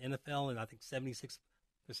NFL, and I think 76%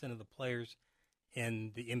 of the players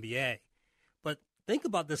in the NBA. But think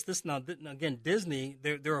about this now, again, Disney,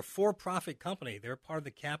 they're a for-profit company. They're part of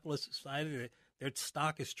the capitalist society. Their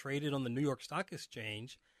stock is traded on the New York Stock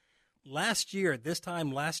Exchange. This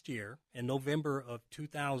time last year, in November of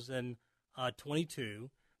 2022,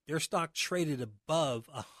 their stock traded above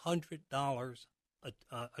 $100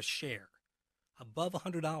 a share. Above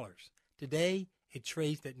 $100. Today, it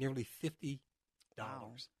trades at nearly $50.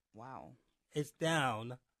 Wow. It's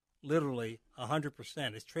down literally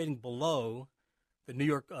 100%. It's trading below the New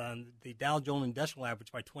York, the Dow Jones Industrial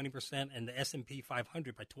Average by 20% and the S&P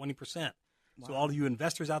 500 by 20%. Wow. So all of you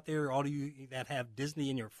investors out there, all of you that have Disney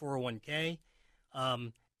in your 401k,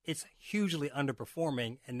 it's hugely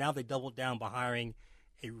underperforming, and now they doubled down by hiring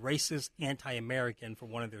a racist anti-American for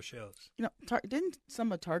one of their shows. Didn't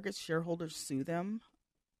some of Target's shareholders sue them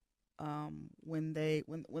when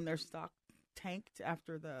their stock tanked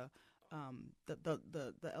after the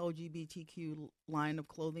LGBTQ line of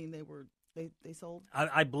clothing they sold?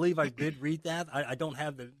 I believe I did read that. I don't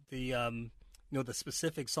have the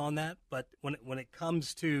specifics on that, but when it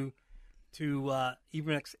comes to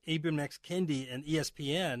Ibram X. Kendi and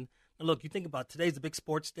ESPN. Look, you think about today's a big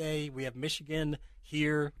sports day. We have Michigan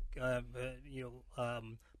here,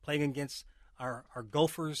 playing against our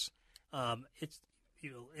Gophers.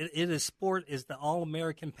 Sport is the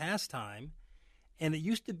all-American pastime, and it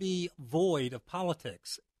used to be void of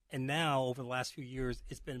politics, and now over the last few years,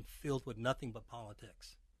 it's been filled with nothing but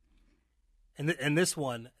politics. And this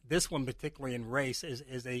one particularly in race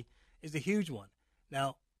is a huge one.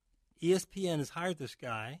 Now, ESPN has hired this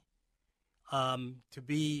guy to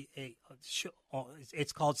be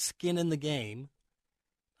it's called Skin in the Game,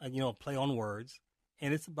 play on words,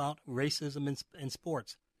 and it's about racism in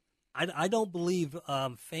sports. I don't believe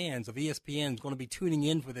fans of ESPN is going to be tuning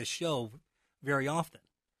in for this show very often,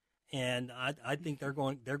 and I think they're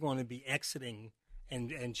going to be exiting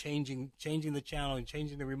and changing the channel and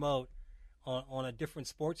changing the remote on a different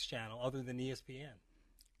sports channel other than ESPN.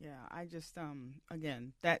 Yeah, I just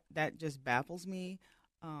again that just baffles me.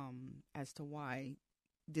 As to why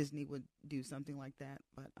Disney would do something like that.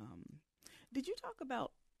 But did you talk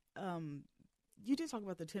about you did talk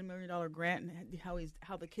about the $10 million grant and how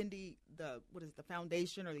the Kendi, the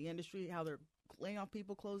foundation or the industry, how they're laying off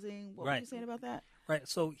people, closing. What were you saying about that? Right.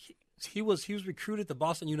 So he was recruited to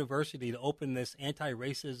Boston University to open this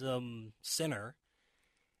anti-racism center,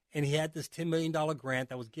 and he had this $10 million grant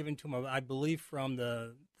that was given to him, I believe, from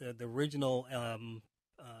the original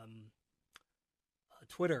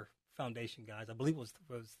Twitter Foundation guys. I believe it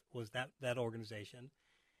was that organization.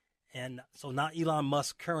 And so not Elon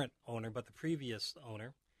Musk's current owner, but the previous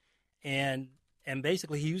owner. And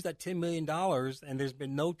basically he used that $10 million, and there's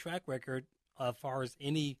been no track record as far as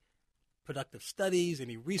any productive studies,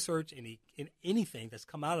 any research, anything that's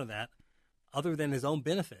come out of that other than his own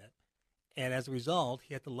benefit. And as a result,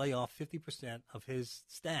 he had to lay off 50% of his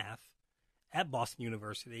staff at Boston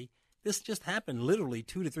University This just happened literally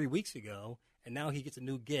 2 to 3 weeks ago, and now he gets a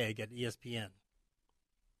new gig at ESPN.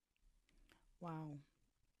 Wow.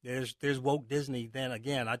 There's woke Disney. Then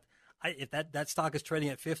again, if that stock is trading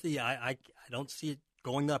at 50, I don't see it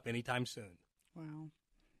going up anytime soon. Wow.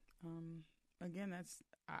 Again,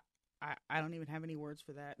 I don't even have any words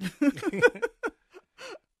for that.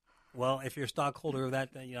 Well, if you're a stockholder of that,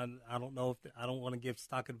 I don't know I don't want to give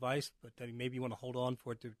stock advice, but maybe you want to hold on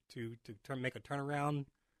for it to make a turnaround.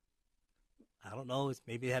 I don't know. It's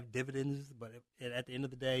maybe have dividends, but at the end of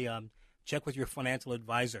the day, check with your financial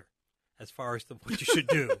advisor as far as what you should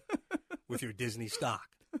do with your Disney stock.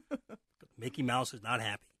 Mickey Mouse is not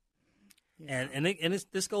happy. Yeah. And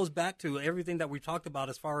this goes back to everything that we talked about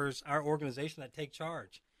as far as our organization that Take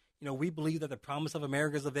Charge. We believe that the promise of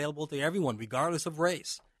America is available to everyone, regardless of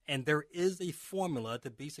race. And there is a formula to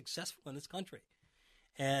be successful in this country.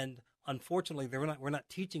 And unfortunately, we're not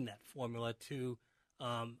teaching that formula to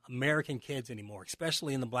American kids anymore,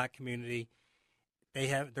 especially in the black community.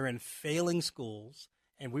 They're in failing schools.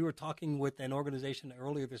 And we were talking with an organization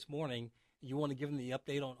earlier this morning. You want to give them the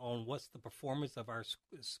update on what's the performance of our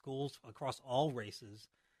schools across all races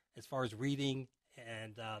as far as reading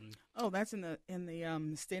and that's in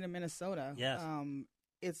the state of Minnesota. Yes.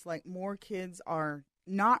 It's like more kids are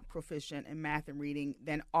not proficient in math and reading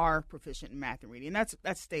than are proficient in math and reading. And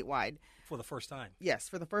that's statewide. For the first time. Yes,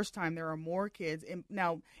 for the first time there are more kids.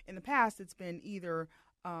 Now, in the past, it's been either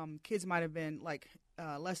kids might have been like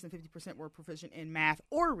less than 50% were proficient in math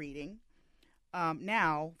or reading.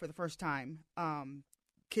 Now, for the first time,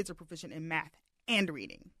 kids are proficient in math and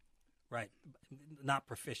reading. Right. Not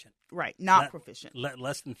proficient. Right. Not proficient.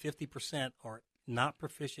 Less than 50% are not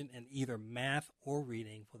proficient in either math or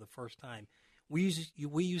reading for the first time. We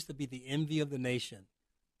used to be the envy of the nation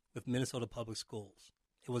with Minnesota Public Schools.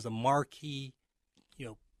 It was a marquee,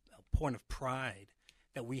 a point of pride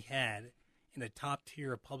that we had in the top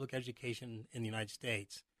tier of public education in the United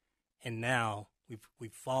States. And now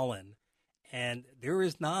we've fallen. And there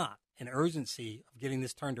is not an urgency of getting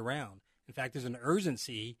this turned around. In fact, there's an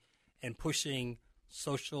urgency in pushing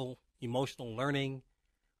social, emotional learning,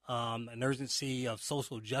 an urgency of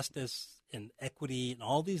social justice and equity and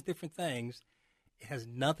all these different things. It has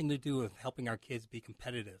nothing to do with helping our kids be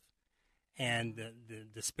competitive. And the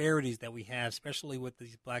disparities that we have, especially with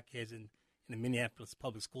these black kids in the Minneapolis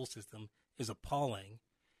public school system, is appalling.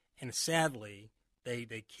 And sadly,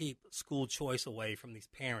 they keep school choice away from these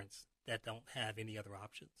parents that don't have any other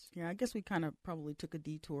options. Yeah, I guess we kind of probably took a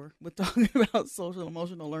detour with talking about social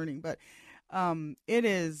emotional learning, but it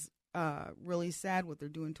is really sad what they're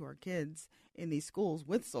doing to our kids in these schools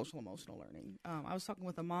with social emotional learning. I was talking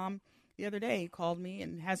with a mom the other day, called me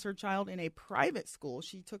and has her child in a private school.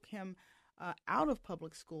 She took him out of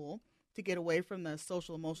public school to get away from the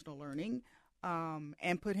social emotional learning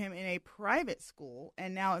and put him in a private school.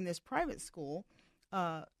 And now in this private school,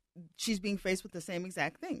 she's being faced with the same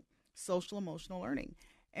exact thing. Social emotional learning.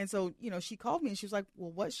 And so, she called me and she was like,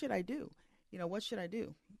 well, what should I do? What should I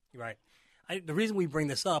do? Right. The reason we bring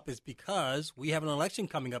this up is because we have an election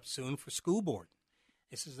coming up soon for school board.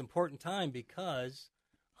 This is an important time because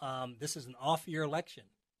this is an off-year election.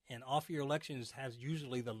 And off-year elections has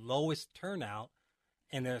usually the lowest turnout,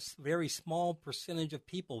 and there's a very small percentage of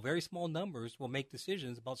people, very small numbers, will make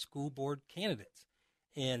decisions about school board candidates.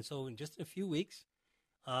 And so in just a few weeks,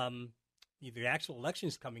 the actual election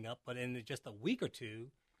is coming up, but in just a week or two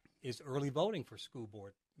is early voting for school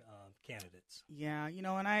board candidates. Yeah,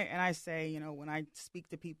 and I say, when I speak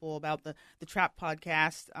to people about the Trap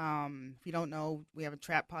podcast, if you don't know, we have a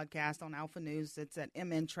Trap podcast on Alpha News. It's at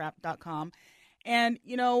mntrap.com. And,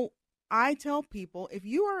 I tell people, if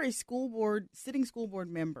you are a sitting school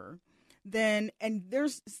board member, then, and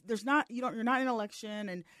there's not, you're not in an election,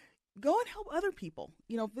 and go and help other people.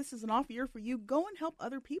 If this is an off year for you, go and help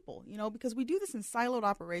other people, because we do this in siloed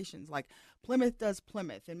operations, like Plymouth does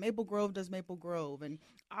Plymouth and Maple Grove does Maple Grove and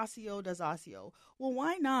Osseo does Osseo. Well,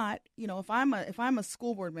 why not, if I'm a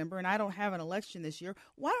school board member and I don't have an election this year,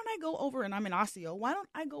 why don't I go over, and I'm in Osseo, why don't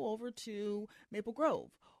I go over to Maple Grove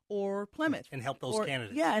or Plymouth and help those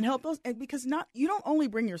candidates? Yeah, and help those, and because you don't only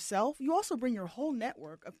bring yourself, you also bring your whole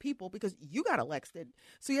network of people, because you got elected.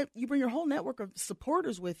 So you bring your whole network of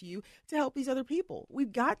supporters with you to help these other people.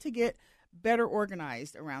 We've got to get better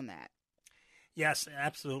organized around that. Yes,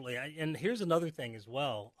 absolutely. And here's another thing as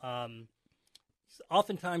well.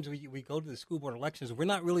 Oftentimes we go to the school board elections, we're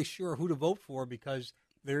not really sure who to vote for because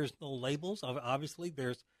there's no labels. Obviously,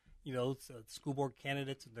 there's school board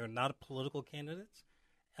candidates. They're not political candidates.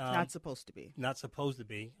 Not supposed to be. Not supposed to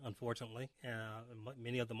be, unfortunately.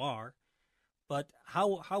 Many of them are. But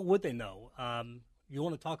how would they know? you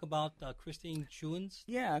want to talk about Christine Chuins?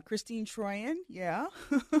 Yeah, Christine Troyan, yeah.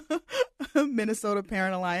 Minnesota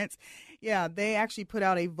Parent Alliance. Yeah, they actually put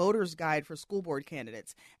out a voter's guide for school board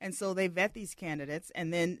candidates. And so they vet these candidates,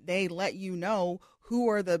 and then they let you know who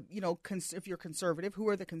are the, if you're conservative, who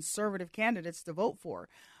are the conservative candidates to vote for.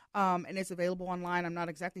 And it's available online. I'm not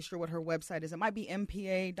exactly sure what her website is. It might be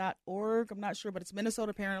mpa.org. I'm not sure, but it's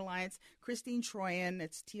Minnesota Parent Alliance. Christine Troyan.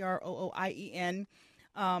 It's Trooien.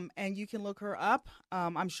 And you can look her up.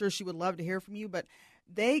 I'm sure she would love to hear from you, but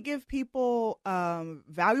they give people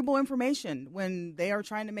valuable information when they are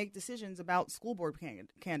trying to make decisions about school board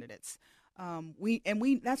candidates.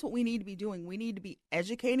 That's what we need to be doing. We need to be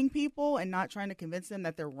educating people and not trying to convince them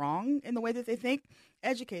that they're wrong in the way that they think.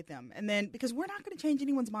 Educate them, and then because we're not going to change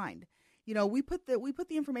anyone's mind. We put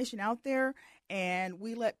the information out there, and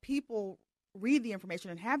we let people read the information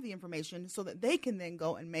and have the information so that they can then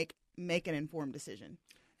go and make an informed decision.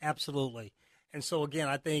 Absolutely. And so, again,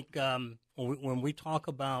 I think when we talk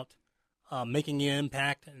about making an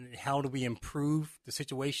impact and how do we improve the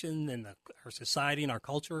situation in our society and our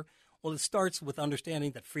culture, well, it starts with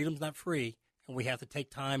understanding that freedom's not free, and we have to take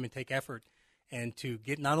time and take effort and to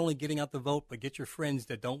get not only getting out the vote, but get your friends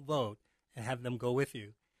that don't vote and have them go with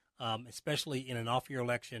you. Especially in an off-year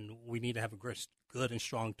election, we need to have a good and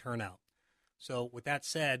strong turnout. So with that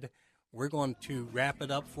said, we're going to wrap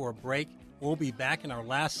it up for a break. We'll be back in our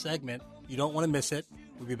last segment. You don't want to miss it.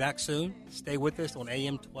 We'll be back soon. Stay with us on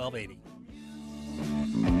AM 1280.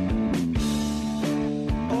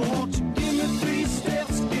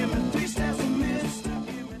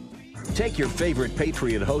 Take your favorite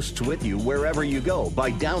Patriot hosts with you wherever you go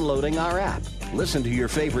by downloading our app. Listen to your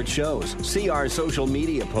favorite shows, see our social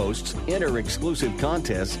media posts, enter exclusive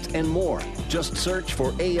contests, and more. Just search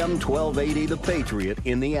for AM 1280 The Patriot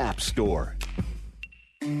in the App Store.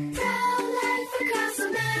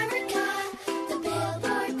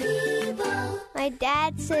 My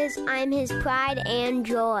dad says I'm his pride and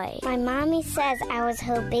joy. My mommy says I was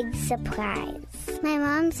her big surprise. My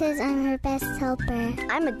mom says I'm her best helper.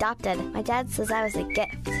 I'm adopted. My dad says I was a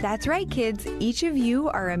gift. That's right, kids. Each of you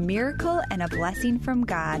are a miracle and a blessing from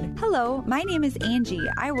God. Hello, my name is Angie.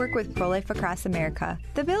 I work with Pro-Life Across America,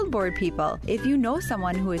 the Billboard people. If you know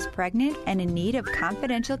someone who is pregnant and in need of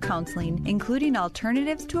confidential counseling, including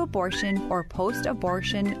alternatives to abortion or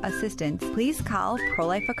post-abortion assistance, please call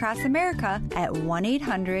Pro-Life Across America at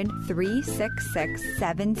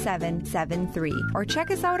 1-800-366-7773 or check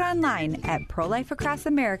us out online at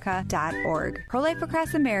prolifeacrossamerica.org. Pro-Life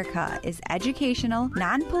Across America is educational,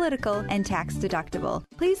 non-political, and tax-deductible.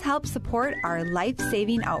 Please help support our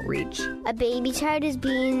life-saving outreach. A baby child is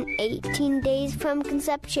being 18 days from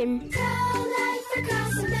conception. Pro-Life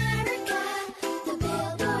Across America, the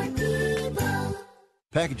Billboard people.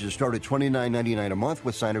 Packages start at $29.99 a month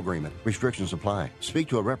with signed agreement. Restrictions apply. Speak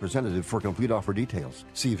to a representative for complete offer details.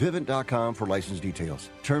 See Vivint.com for license details.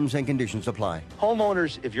 Terms and conditions apply.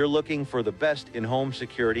 Homeowners, if you're looking for the best in home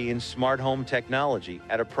security and smart home technology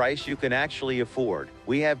at a price you can actually afford,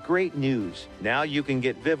 we have great news. Now you can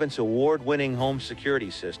get Vivint's award-winning home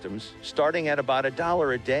security systems starting at about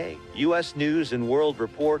 $1 a day. U.S. News & World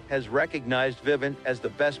Report has recognized Vivint as the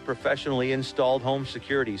best professionally installed home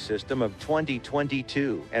security system of 2022.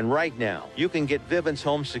 And right now, you can get Vivint's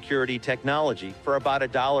home security technology for about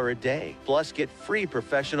 $1 a day. Plus, get free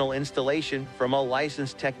professional installation from a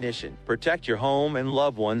licensed technician. Protect your home and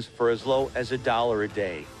loved ones for as low as $1 a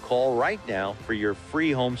day. Call right now for your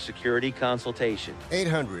free home security consultation.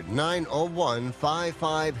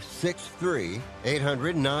 800-901-5563.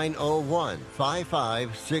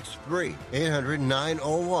 800-901-5563.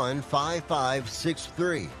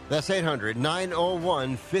 800-901-5563. That's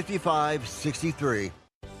 800-901-5563.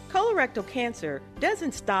 Colorectal cancer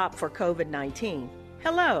doesn't stop for COVID-19.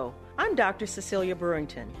 Hello, I'm Dr. Cecilia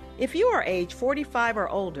Brewington. If you are age 45 or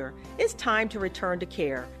older, it's time to return to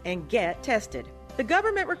care and get tested. The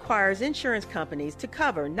government requires insurance companies to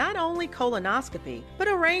cover not only colonoscopy, but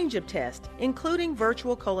a range of tests, including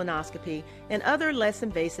virtual colonoscopy and other less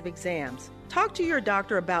invasive exams. Talk to your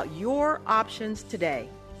doctor about your options today.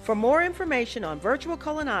 For more information on virtual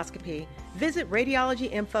colonoscopy, visit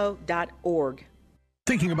radiologyinfo.org.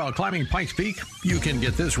 Thinking about climbing Pikes Peak? You can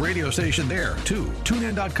get this radio station there, too.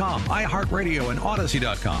 TuneIn.com, iHeartRadio, and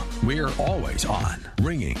Odyssey.com. We're always on,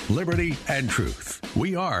 bringing liberty and truth.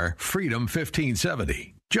 We are Freedom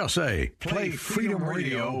 1570. Just say, play Freedom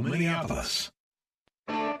Radio Minneapolis.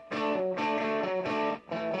 We're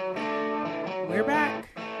back.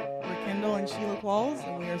 We're Kendall and Shelia Qualls,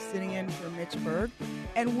 and we are sitting in for Mitch Berg.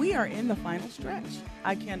 And we are in the final stretch.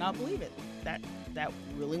 I cannot believe it. That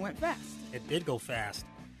really went fast. It did go fast.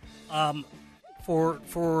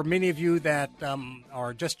 For many of you that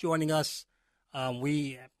are just joining us,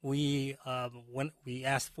 we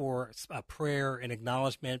asked for a prayer and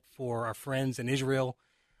acknowledgement for our friends in Israel.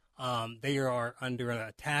 They are under an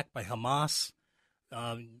attack by Hamas.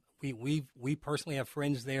 We personally have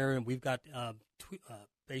friends there, and we've got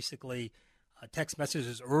basically text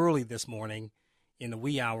messages early this morning, in the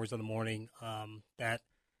wee hours of the morning, that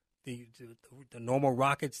the normal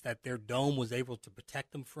rockets that their dome was able to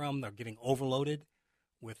protect them from, they're getting overloaded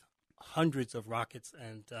with hundreds of rockets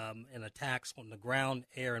and attacks on the ground,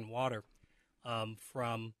 air, and water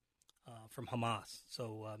from Hamas.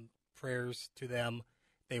 So prayers to them.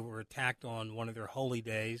 They were attacked on one of their holy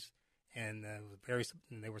days, and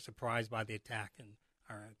they were surprised by the attack. And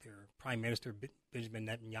their Prime Minister Benjamin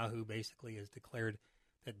Netanyahu basically has declared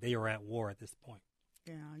that they are at war at this point.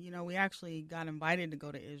 Yeah, we actually got invited to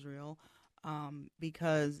go to Israel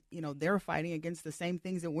because, they're fighting against the same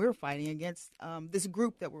things that we're fighting against. This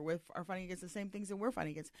group that we're with are fighting against the same things that we're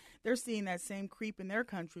fighting against. They're seeing that same creep in their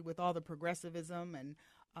country with all the progressivism and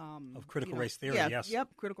of critical race theory, yes. Yep,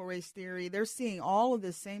 critical race theory. They're seeing all of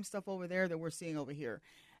this same stuff over there that we're seeing over here.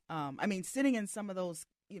 Sitting in some of those,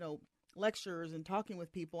 lectures and talking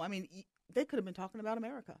with people, they could have been talking about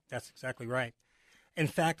America. That's exactly right. In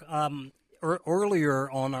fact, earlier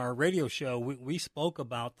on our radio show, we spoke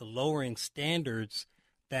about the lowering standards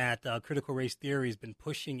that critical race theory has been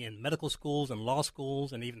pushing in medical schools and law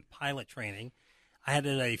schools and even pilot training. I had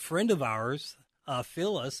a friend of ours,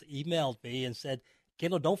 Phyllis, emailed me and said,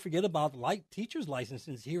 Kendall, don't forget about teachers'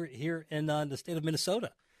 licenses here in the state of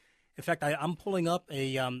Minnesota. In fact, I'm pulling up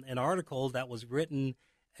an article that was written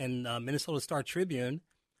in Minnesota Star Tribune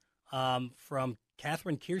from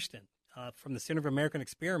Catherine Kirsten from the Center for American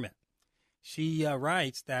Experiment. She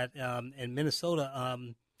writes that in Minnesota,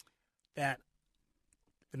 that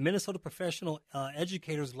the Minnesota Professional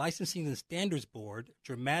Educators Licensing and Standards Board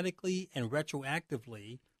dramatically and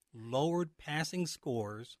retroactively lowered passing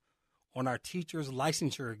scores on our teachers'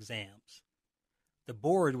 licensure exams. The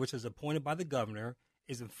board, which is appointed by the governor,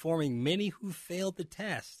 is informing many who failed the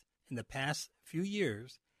test in the past few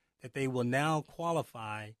years that they will now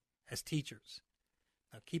qualify as teachers.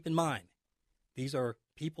 Now, keep in mind, these are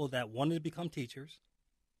people that wanted to become teachers.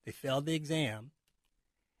 They failed the exam.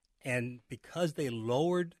 And because they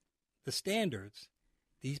lowered the standards,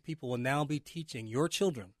 these people will now be teaching your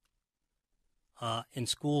children in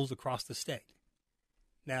schools across the state.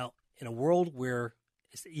 Now, in a world where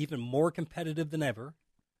it's even more competitive than ever,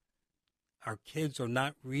 our kids are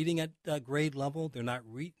not reading at grade level. They're not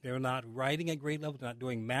writing at grade level. They're not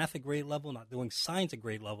doing math at grade level. Not doing science at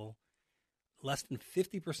grade level. Less than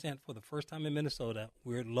 50% for the first time in Minnesota,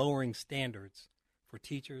 we're lowering standards for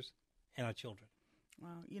teachers and our children.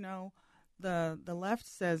 Well, the left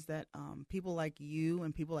says that people like you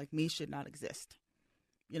and people like me should not exist,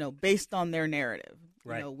 based on their narrative.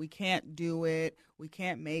 Right. We can't do it. We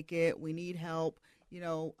can't make it. We need help.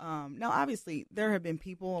 Now, obviously, there have been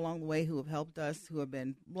people along the way who have helped us, who have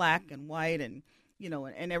been black and white and,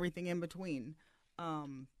 and everything in between.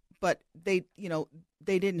 But they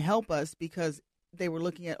didn't help us because they were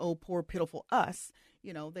looking at, oh, poor, pitiful us.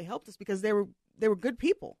 They helped us because they were good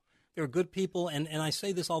people. They were good people. And I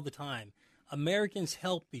say this all the time. Americans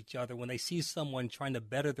help each other when they see someone trying to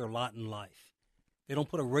better their lot in life. They don't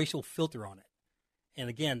put a racial filter on it. And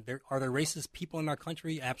again, are there racist people in our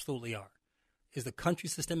country? Absolutely are. Is the country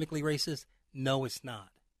systemically racist? No, it's not.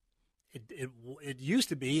 It used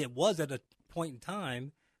to be. It was at a point in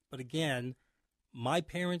time. But again, my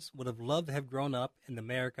parents would have loved to have grown up in the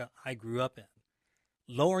America I grew up in.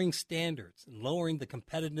 Lowering standards and lowering the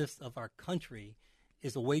competitiveness of our country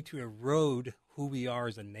is a way to erode who we are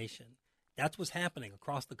as a nation. That's what's happening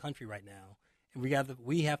across the country right now. And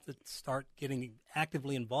we have to start getting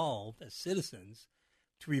actively involved as citizens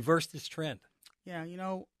to reverse this trend. Yeah,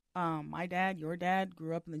 my dad, your dad,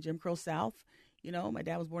 grew up in the Jim Crow South. My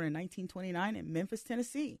dad was born in 1929 in Memphis,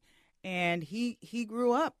 Tennessee. And he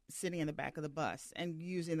grew up sitting in the back of the bus and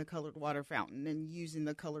using the colored water fountain and using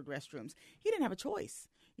the colored restrooms. He didn't have a choice.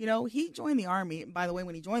 He joined the Army. By the way,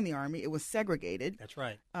 when he joined the Army, it was segregated. That's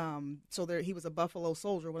right. So he was a Buffalo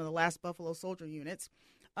Soldier, one of the last Buffalo Soldier units.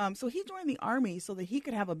 So he joined the Army so that he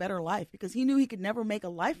could have a better life because he knew he could never make a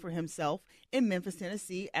life for himself in Memphis,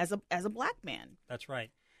 Tennessee as a black man. That's right.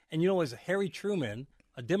 And it was Harry Truman,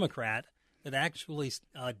 a Democrat, that actually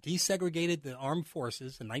desegregated the armed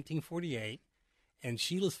forces in 1948, and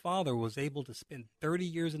Sheila's father was able to spend 30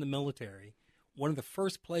 years in the military, one of the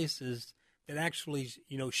first places that actually,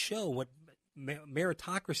 show what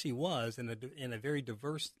meritocracy was in a very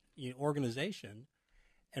diverse organization.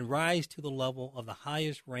 and rise to the level of the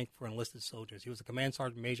highest rank for enlisted soldiers. He was a command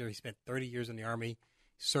sergeant major. He spent 30 years in the Army,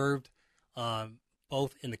 served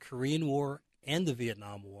both in the Korean War and the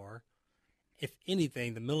Vietnam War. If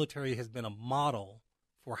anything, the military has been a model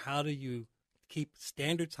for how do you keep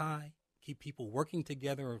standards high, keep people working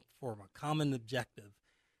together for a common objective.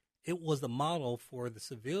 It was the model for the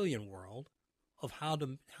civilian world of how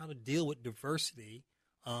to deal with diversity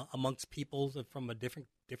amongst peoples from a different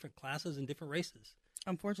classes and different races.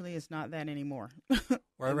 Unfortunately, it's not that anymore.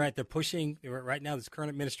 Right. They're pushing right now. This current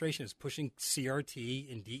administration is pushing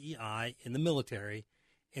CRT and DEI in the military,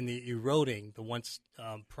 and they're eroding the once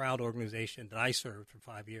proud organization that I served for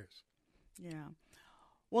 5 years. Yeah.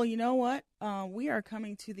 Well, you know what? We are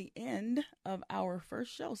coming to the end of our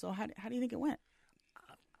first show. So how do you think it went?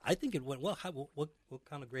 I think it went well. What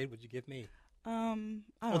kind of grade would you give me?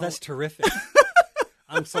 Oh, that's terrific.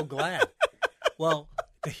 I'm so glad. Well,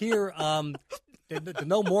 to hear, to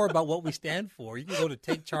know more about what we stand for, you can go to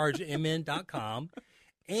takechargemn.com,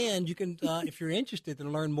 and you can, if you're interested, to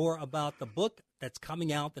learn more about the book that's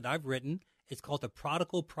coming out that I've written. It's called The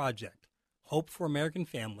Prodigal Project: Hope for American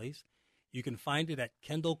Families. You can find it at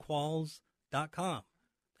kendallqualls.com.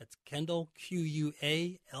 That's Kendall,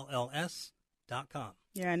 QUALLS.com.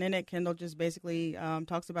 Yeah, and in it, Kendall just basically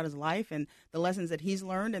talks about his life and the lessons that he's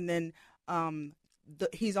learned, and then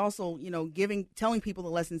he's also, telling people the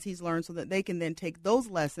lessons he's learned so that they can then take those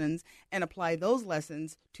lessons and apply those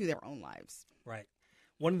lessons to their own lives. Right.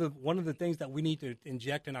 One of the things that we need to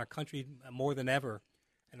inject in our country more than ever,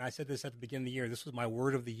 and I said this at the beginning of the year, this was my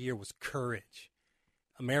word of the year, was courage.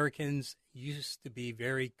 Americans used to be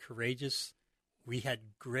very courageous. We had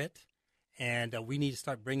grit, and we need to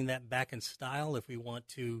start bringing that back in style if we want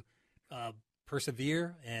to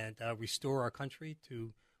persevere and restore our country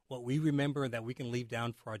to what we remember that we can leave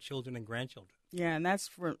down for our children and grandchildren. Yeah, and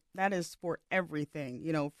that is for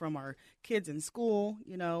everything, from our kids in school,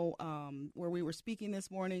 where we were speaking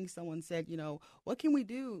this morning, someone said, what can we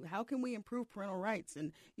do? How can we improve parental rights?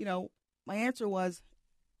 And, my answer was,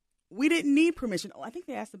 we didn't need permission. Oh, I think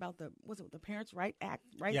they asked about the Parents' Rights Act?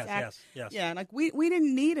 Yes. Yeah, and we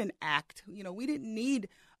didn't need an act. We didn't need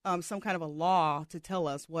some kind of a law to tell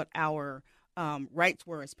us what our rights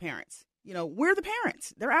were as parents. We're the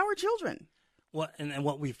parents. They're our children. Well, and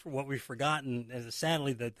what we've forgotten is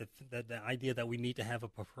sadly the idea that we need to have a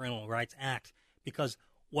Parental Rights Act, because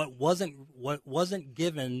what wasn't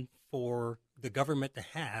given for the government to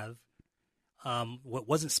have, what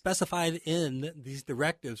wasn't specified in these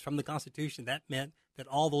directives from the Constitution, that meant that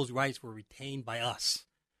all those rights were retained by us.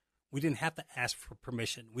 We didn't have to ask for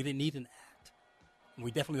permission. We didn't need an act. And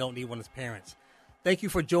we definitely don't need one as parents. Thank you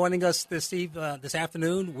for joining us this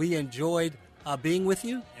afternoon. We enjoyed being with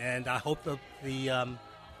you, and I hope it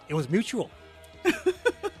was mutual,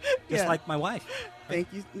 just like my wife. Thank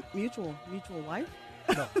you. Mutual wife?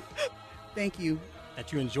 No. Thank you.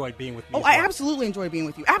 That you enjoyed being with me. Oh, I absolutely enjoyed being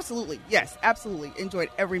with you. Absolutely. Yes, absolutely. Enjoyed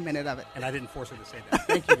every minute of it. And I didn't force her to say that.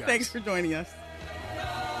 Thank you, guys. Thanks for joining us.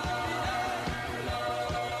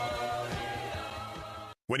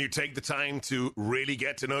 When you take the time to really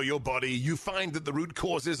get to know your body, you find that the root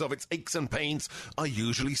causes of its aches and pains are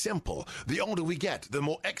usually simple. The older we get, the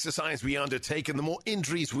more exercise we undertake, and the more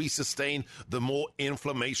injuries we sustain, the more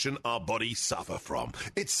inflammation our bodies suffer from.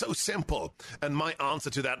 It's so simple. And my answer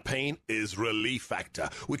to that pain is Relief Factor,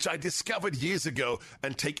 which I discovered years ago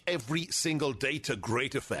and take every single day to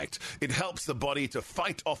great effect. It helps the body to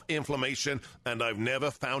fight off inflammation, and I've never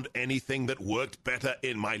found anything that worked better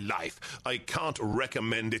in my life. I can't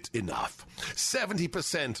recommend it enough.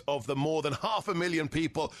 70% of the more than 500,000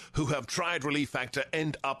 people who have tried Relief Factor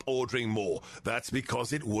end up ordering more. That's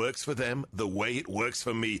because it works for them the way it works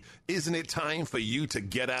for me. Isn't it time for you to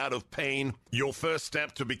get out of pain? Your first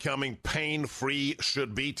step to becoming pain-free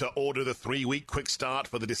should be to order the 3-week quick start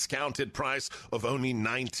for the discounted price of only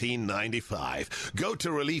 $19.95. Go to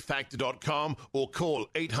relieffactor.com or call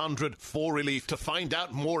 800-4RELIEF to find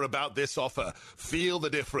out more about this offer. Feel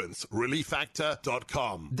the difference.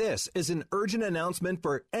 relieffactor.com. This is an urgent announcement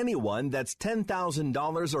for anyone that's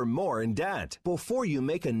 $10,000 or more in debt. Before you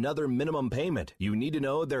make another minimum payment, you need to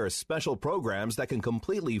know there are special programs that can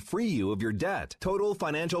completely free you of your debt. Total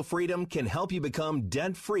Financial Freedom can help you become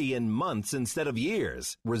debt-free in months instead of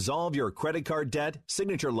years. Resolve your credit card debt,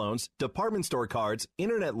 signature loans, department store cards,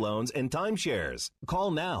 internet loans, and timeshares.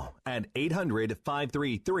 Call now at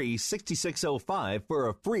 800-533-6605 for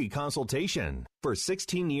a free consultation. For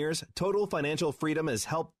 16 years, Total Financial Freedom has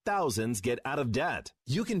helped thousands get out of debt.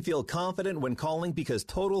 You can feel confident when calling because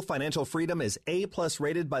Total Financial Freedom is A+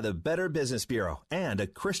 rated by the Better Business Bureau and a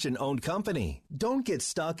Christian-owned company. Don't get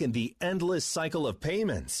stuck in the endless cycle of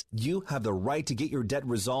payments. You have the right to get your debt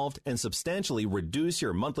resolved and substantially reduce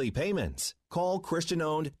your monthly payments. Call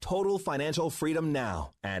Christian-owned Total Financial Freedom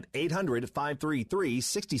now at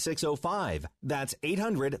 800-533-6605. That's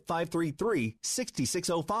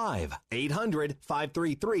 800-533-6605.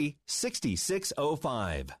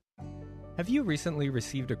 800-533-6605. Have you recently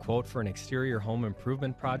received a quote for an exterior home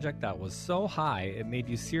improvement project that was so high it made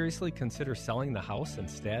you seriously consider selling the house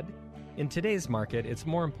instead? In today's market, it's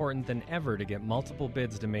more important than ever to get multiple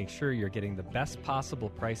bids to make sure you're getting the best possible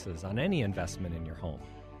prices on any investment in your home.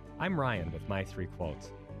 I'm Ryan with My 3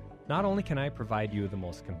 Quotes. Not only can I provide you the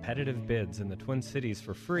most competitive bids in the Twin Cities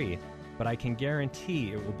for free, but I can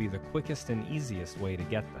guarantee it will be the quickest and easiest way to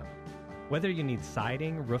get them. Whether you need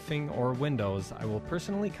siding, roofing, or windows, I will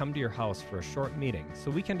personally come to your house for a short meeting so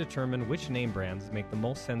we can determine which name brands make the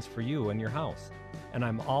most sense for you and your house. And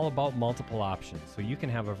I'm all about multiple options so you can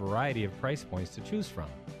have a variety of price points to choose from.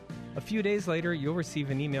 A few days later, you'll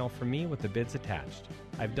receive an email from me with the bids attached.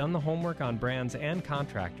 I've done the homework on brands and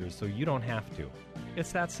contractors so you don't have to.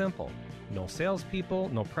 It's that simple. No salespeople,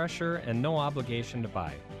 no pressure, and no obligation to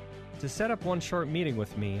buy. To set up one short meeting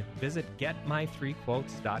with me, visit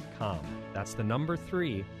getmy3quotes.com. That's the number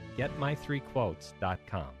 3,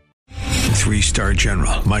 getmy3quotes.com. 3-star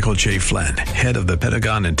General Michael J. Flynn, head of the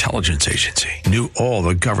Pentagon Intelligence Agency, knew all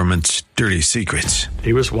the government's dirty secrets.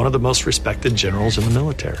 He was one of the most respected generals in the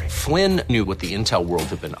military. Flynn knew what the intel world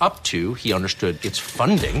had been up to. He understood its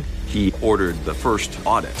funding. He ordered the first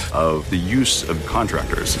audit of the use of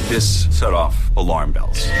contractors. This set off alarm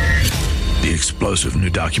bells. The explosive new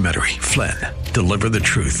documentary, Flynn, Deliver the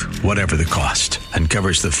Truth, Whatever the Cost,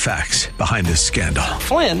 uncovers the facts behind this scandal.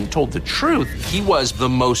 Flynn told the truth. He was the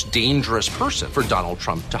most dangerous person for Donald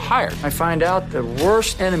Trump to hire. I find out the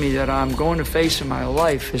worst enemy that I'm going to face in my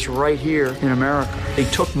life is right here in America. They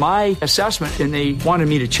took my assessment and they wanted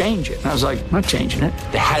me to change it. And I was like, I'm not changing it.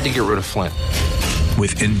 They had to get rid of Flynn.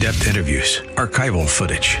 With in-depth interviews, archival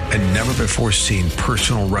footage, and never-before-seen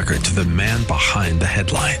personal records of the man behind the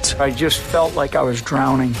headlines. I just felt like I was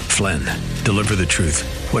drowning. Flynn, Deliver the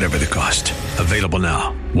Truth, Whatever the Cost. Available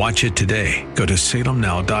now. Watch it today. Go to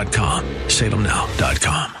salemnow.com.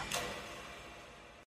 salemnow.com.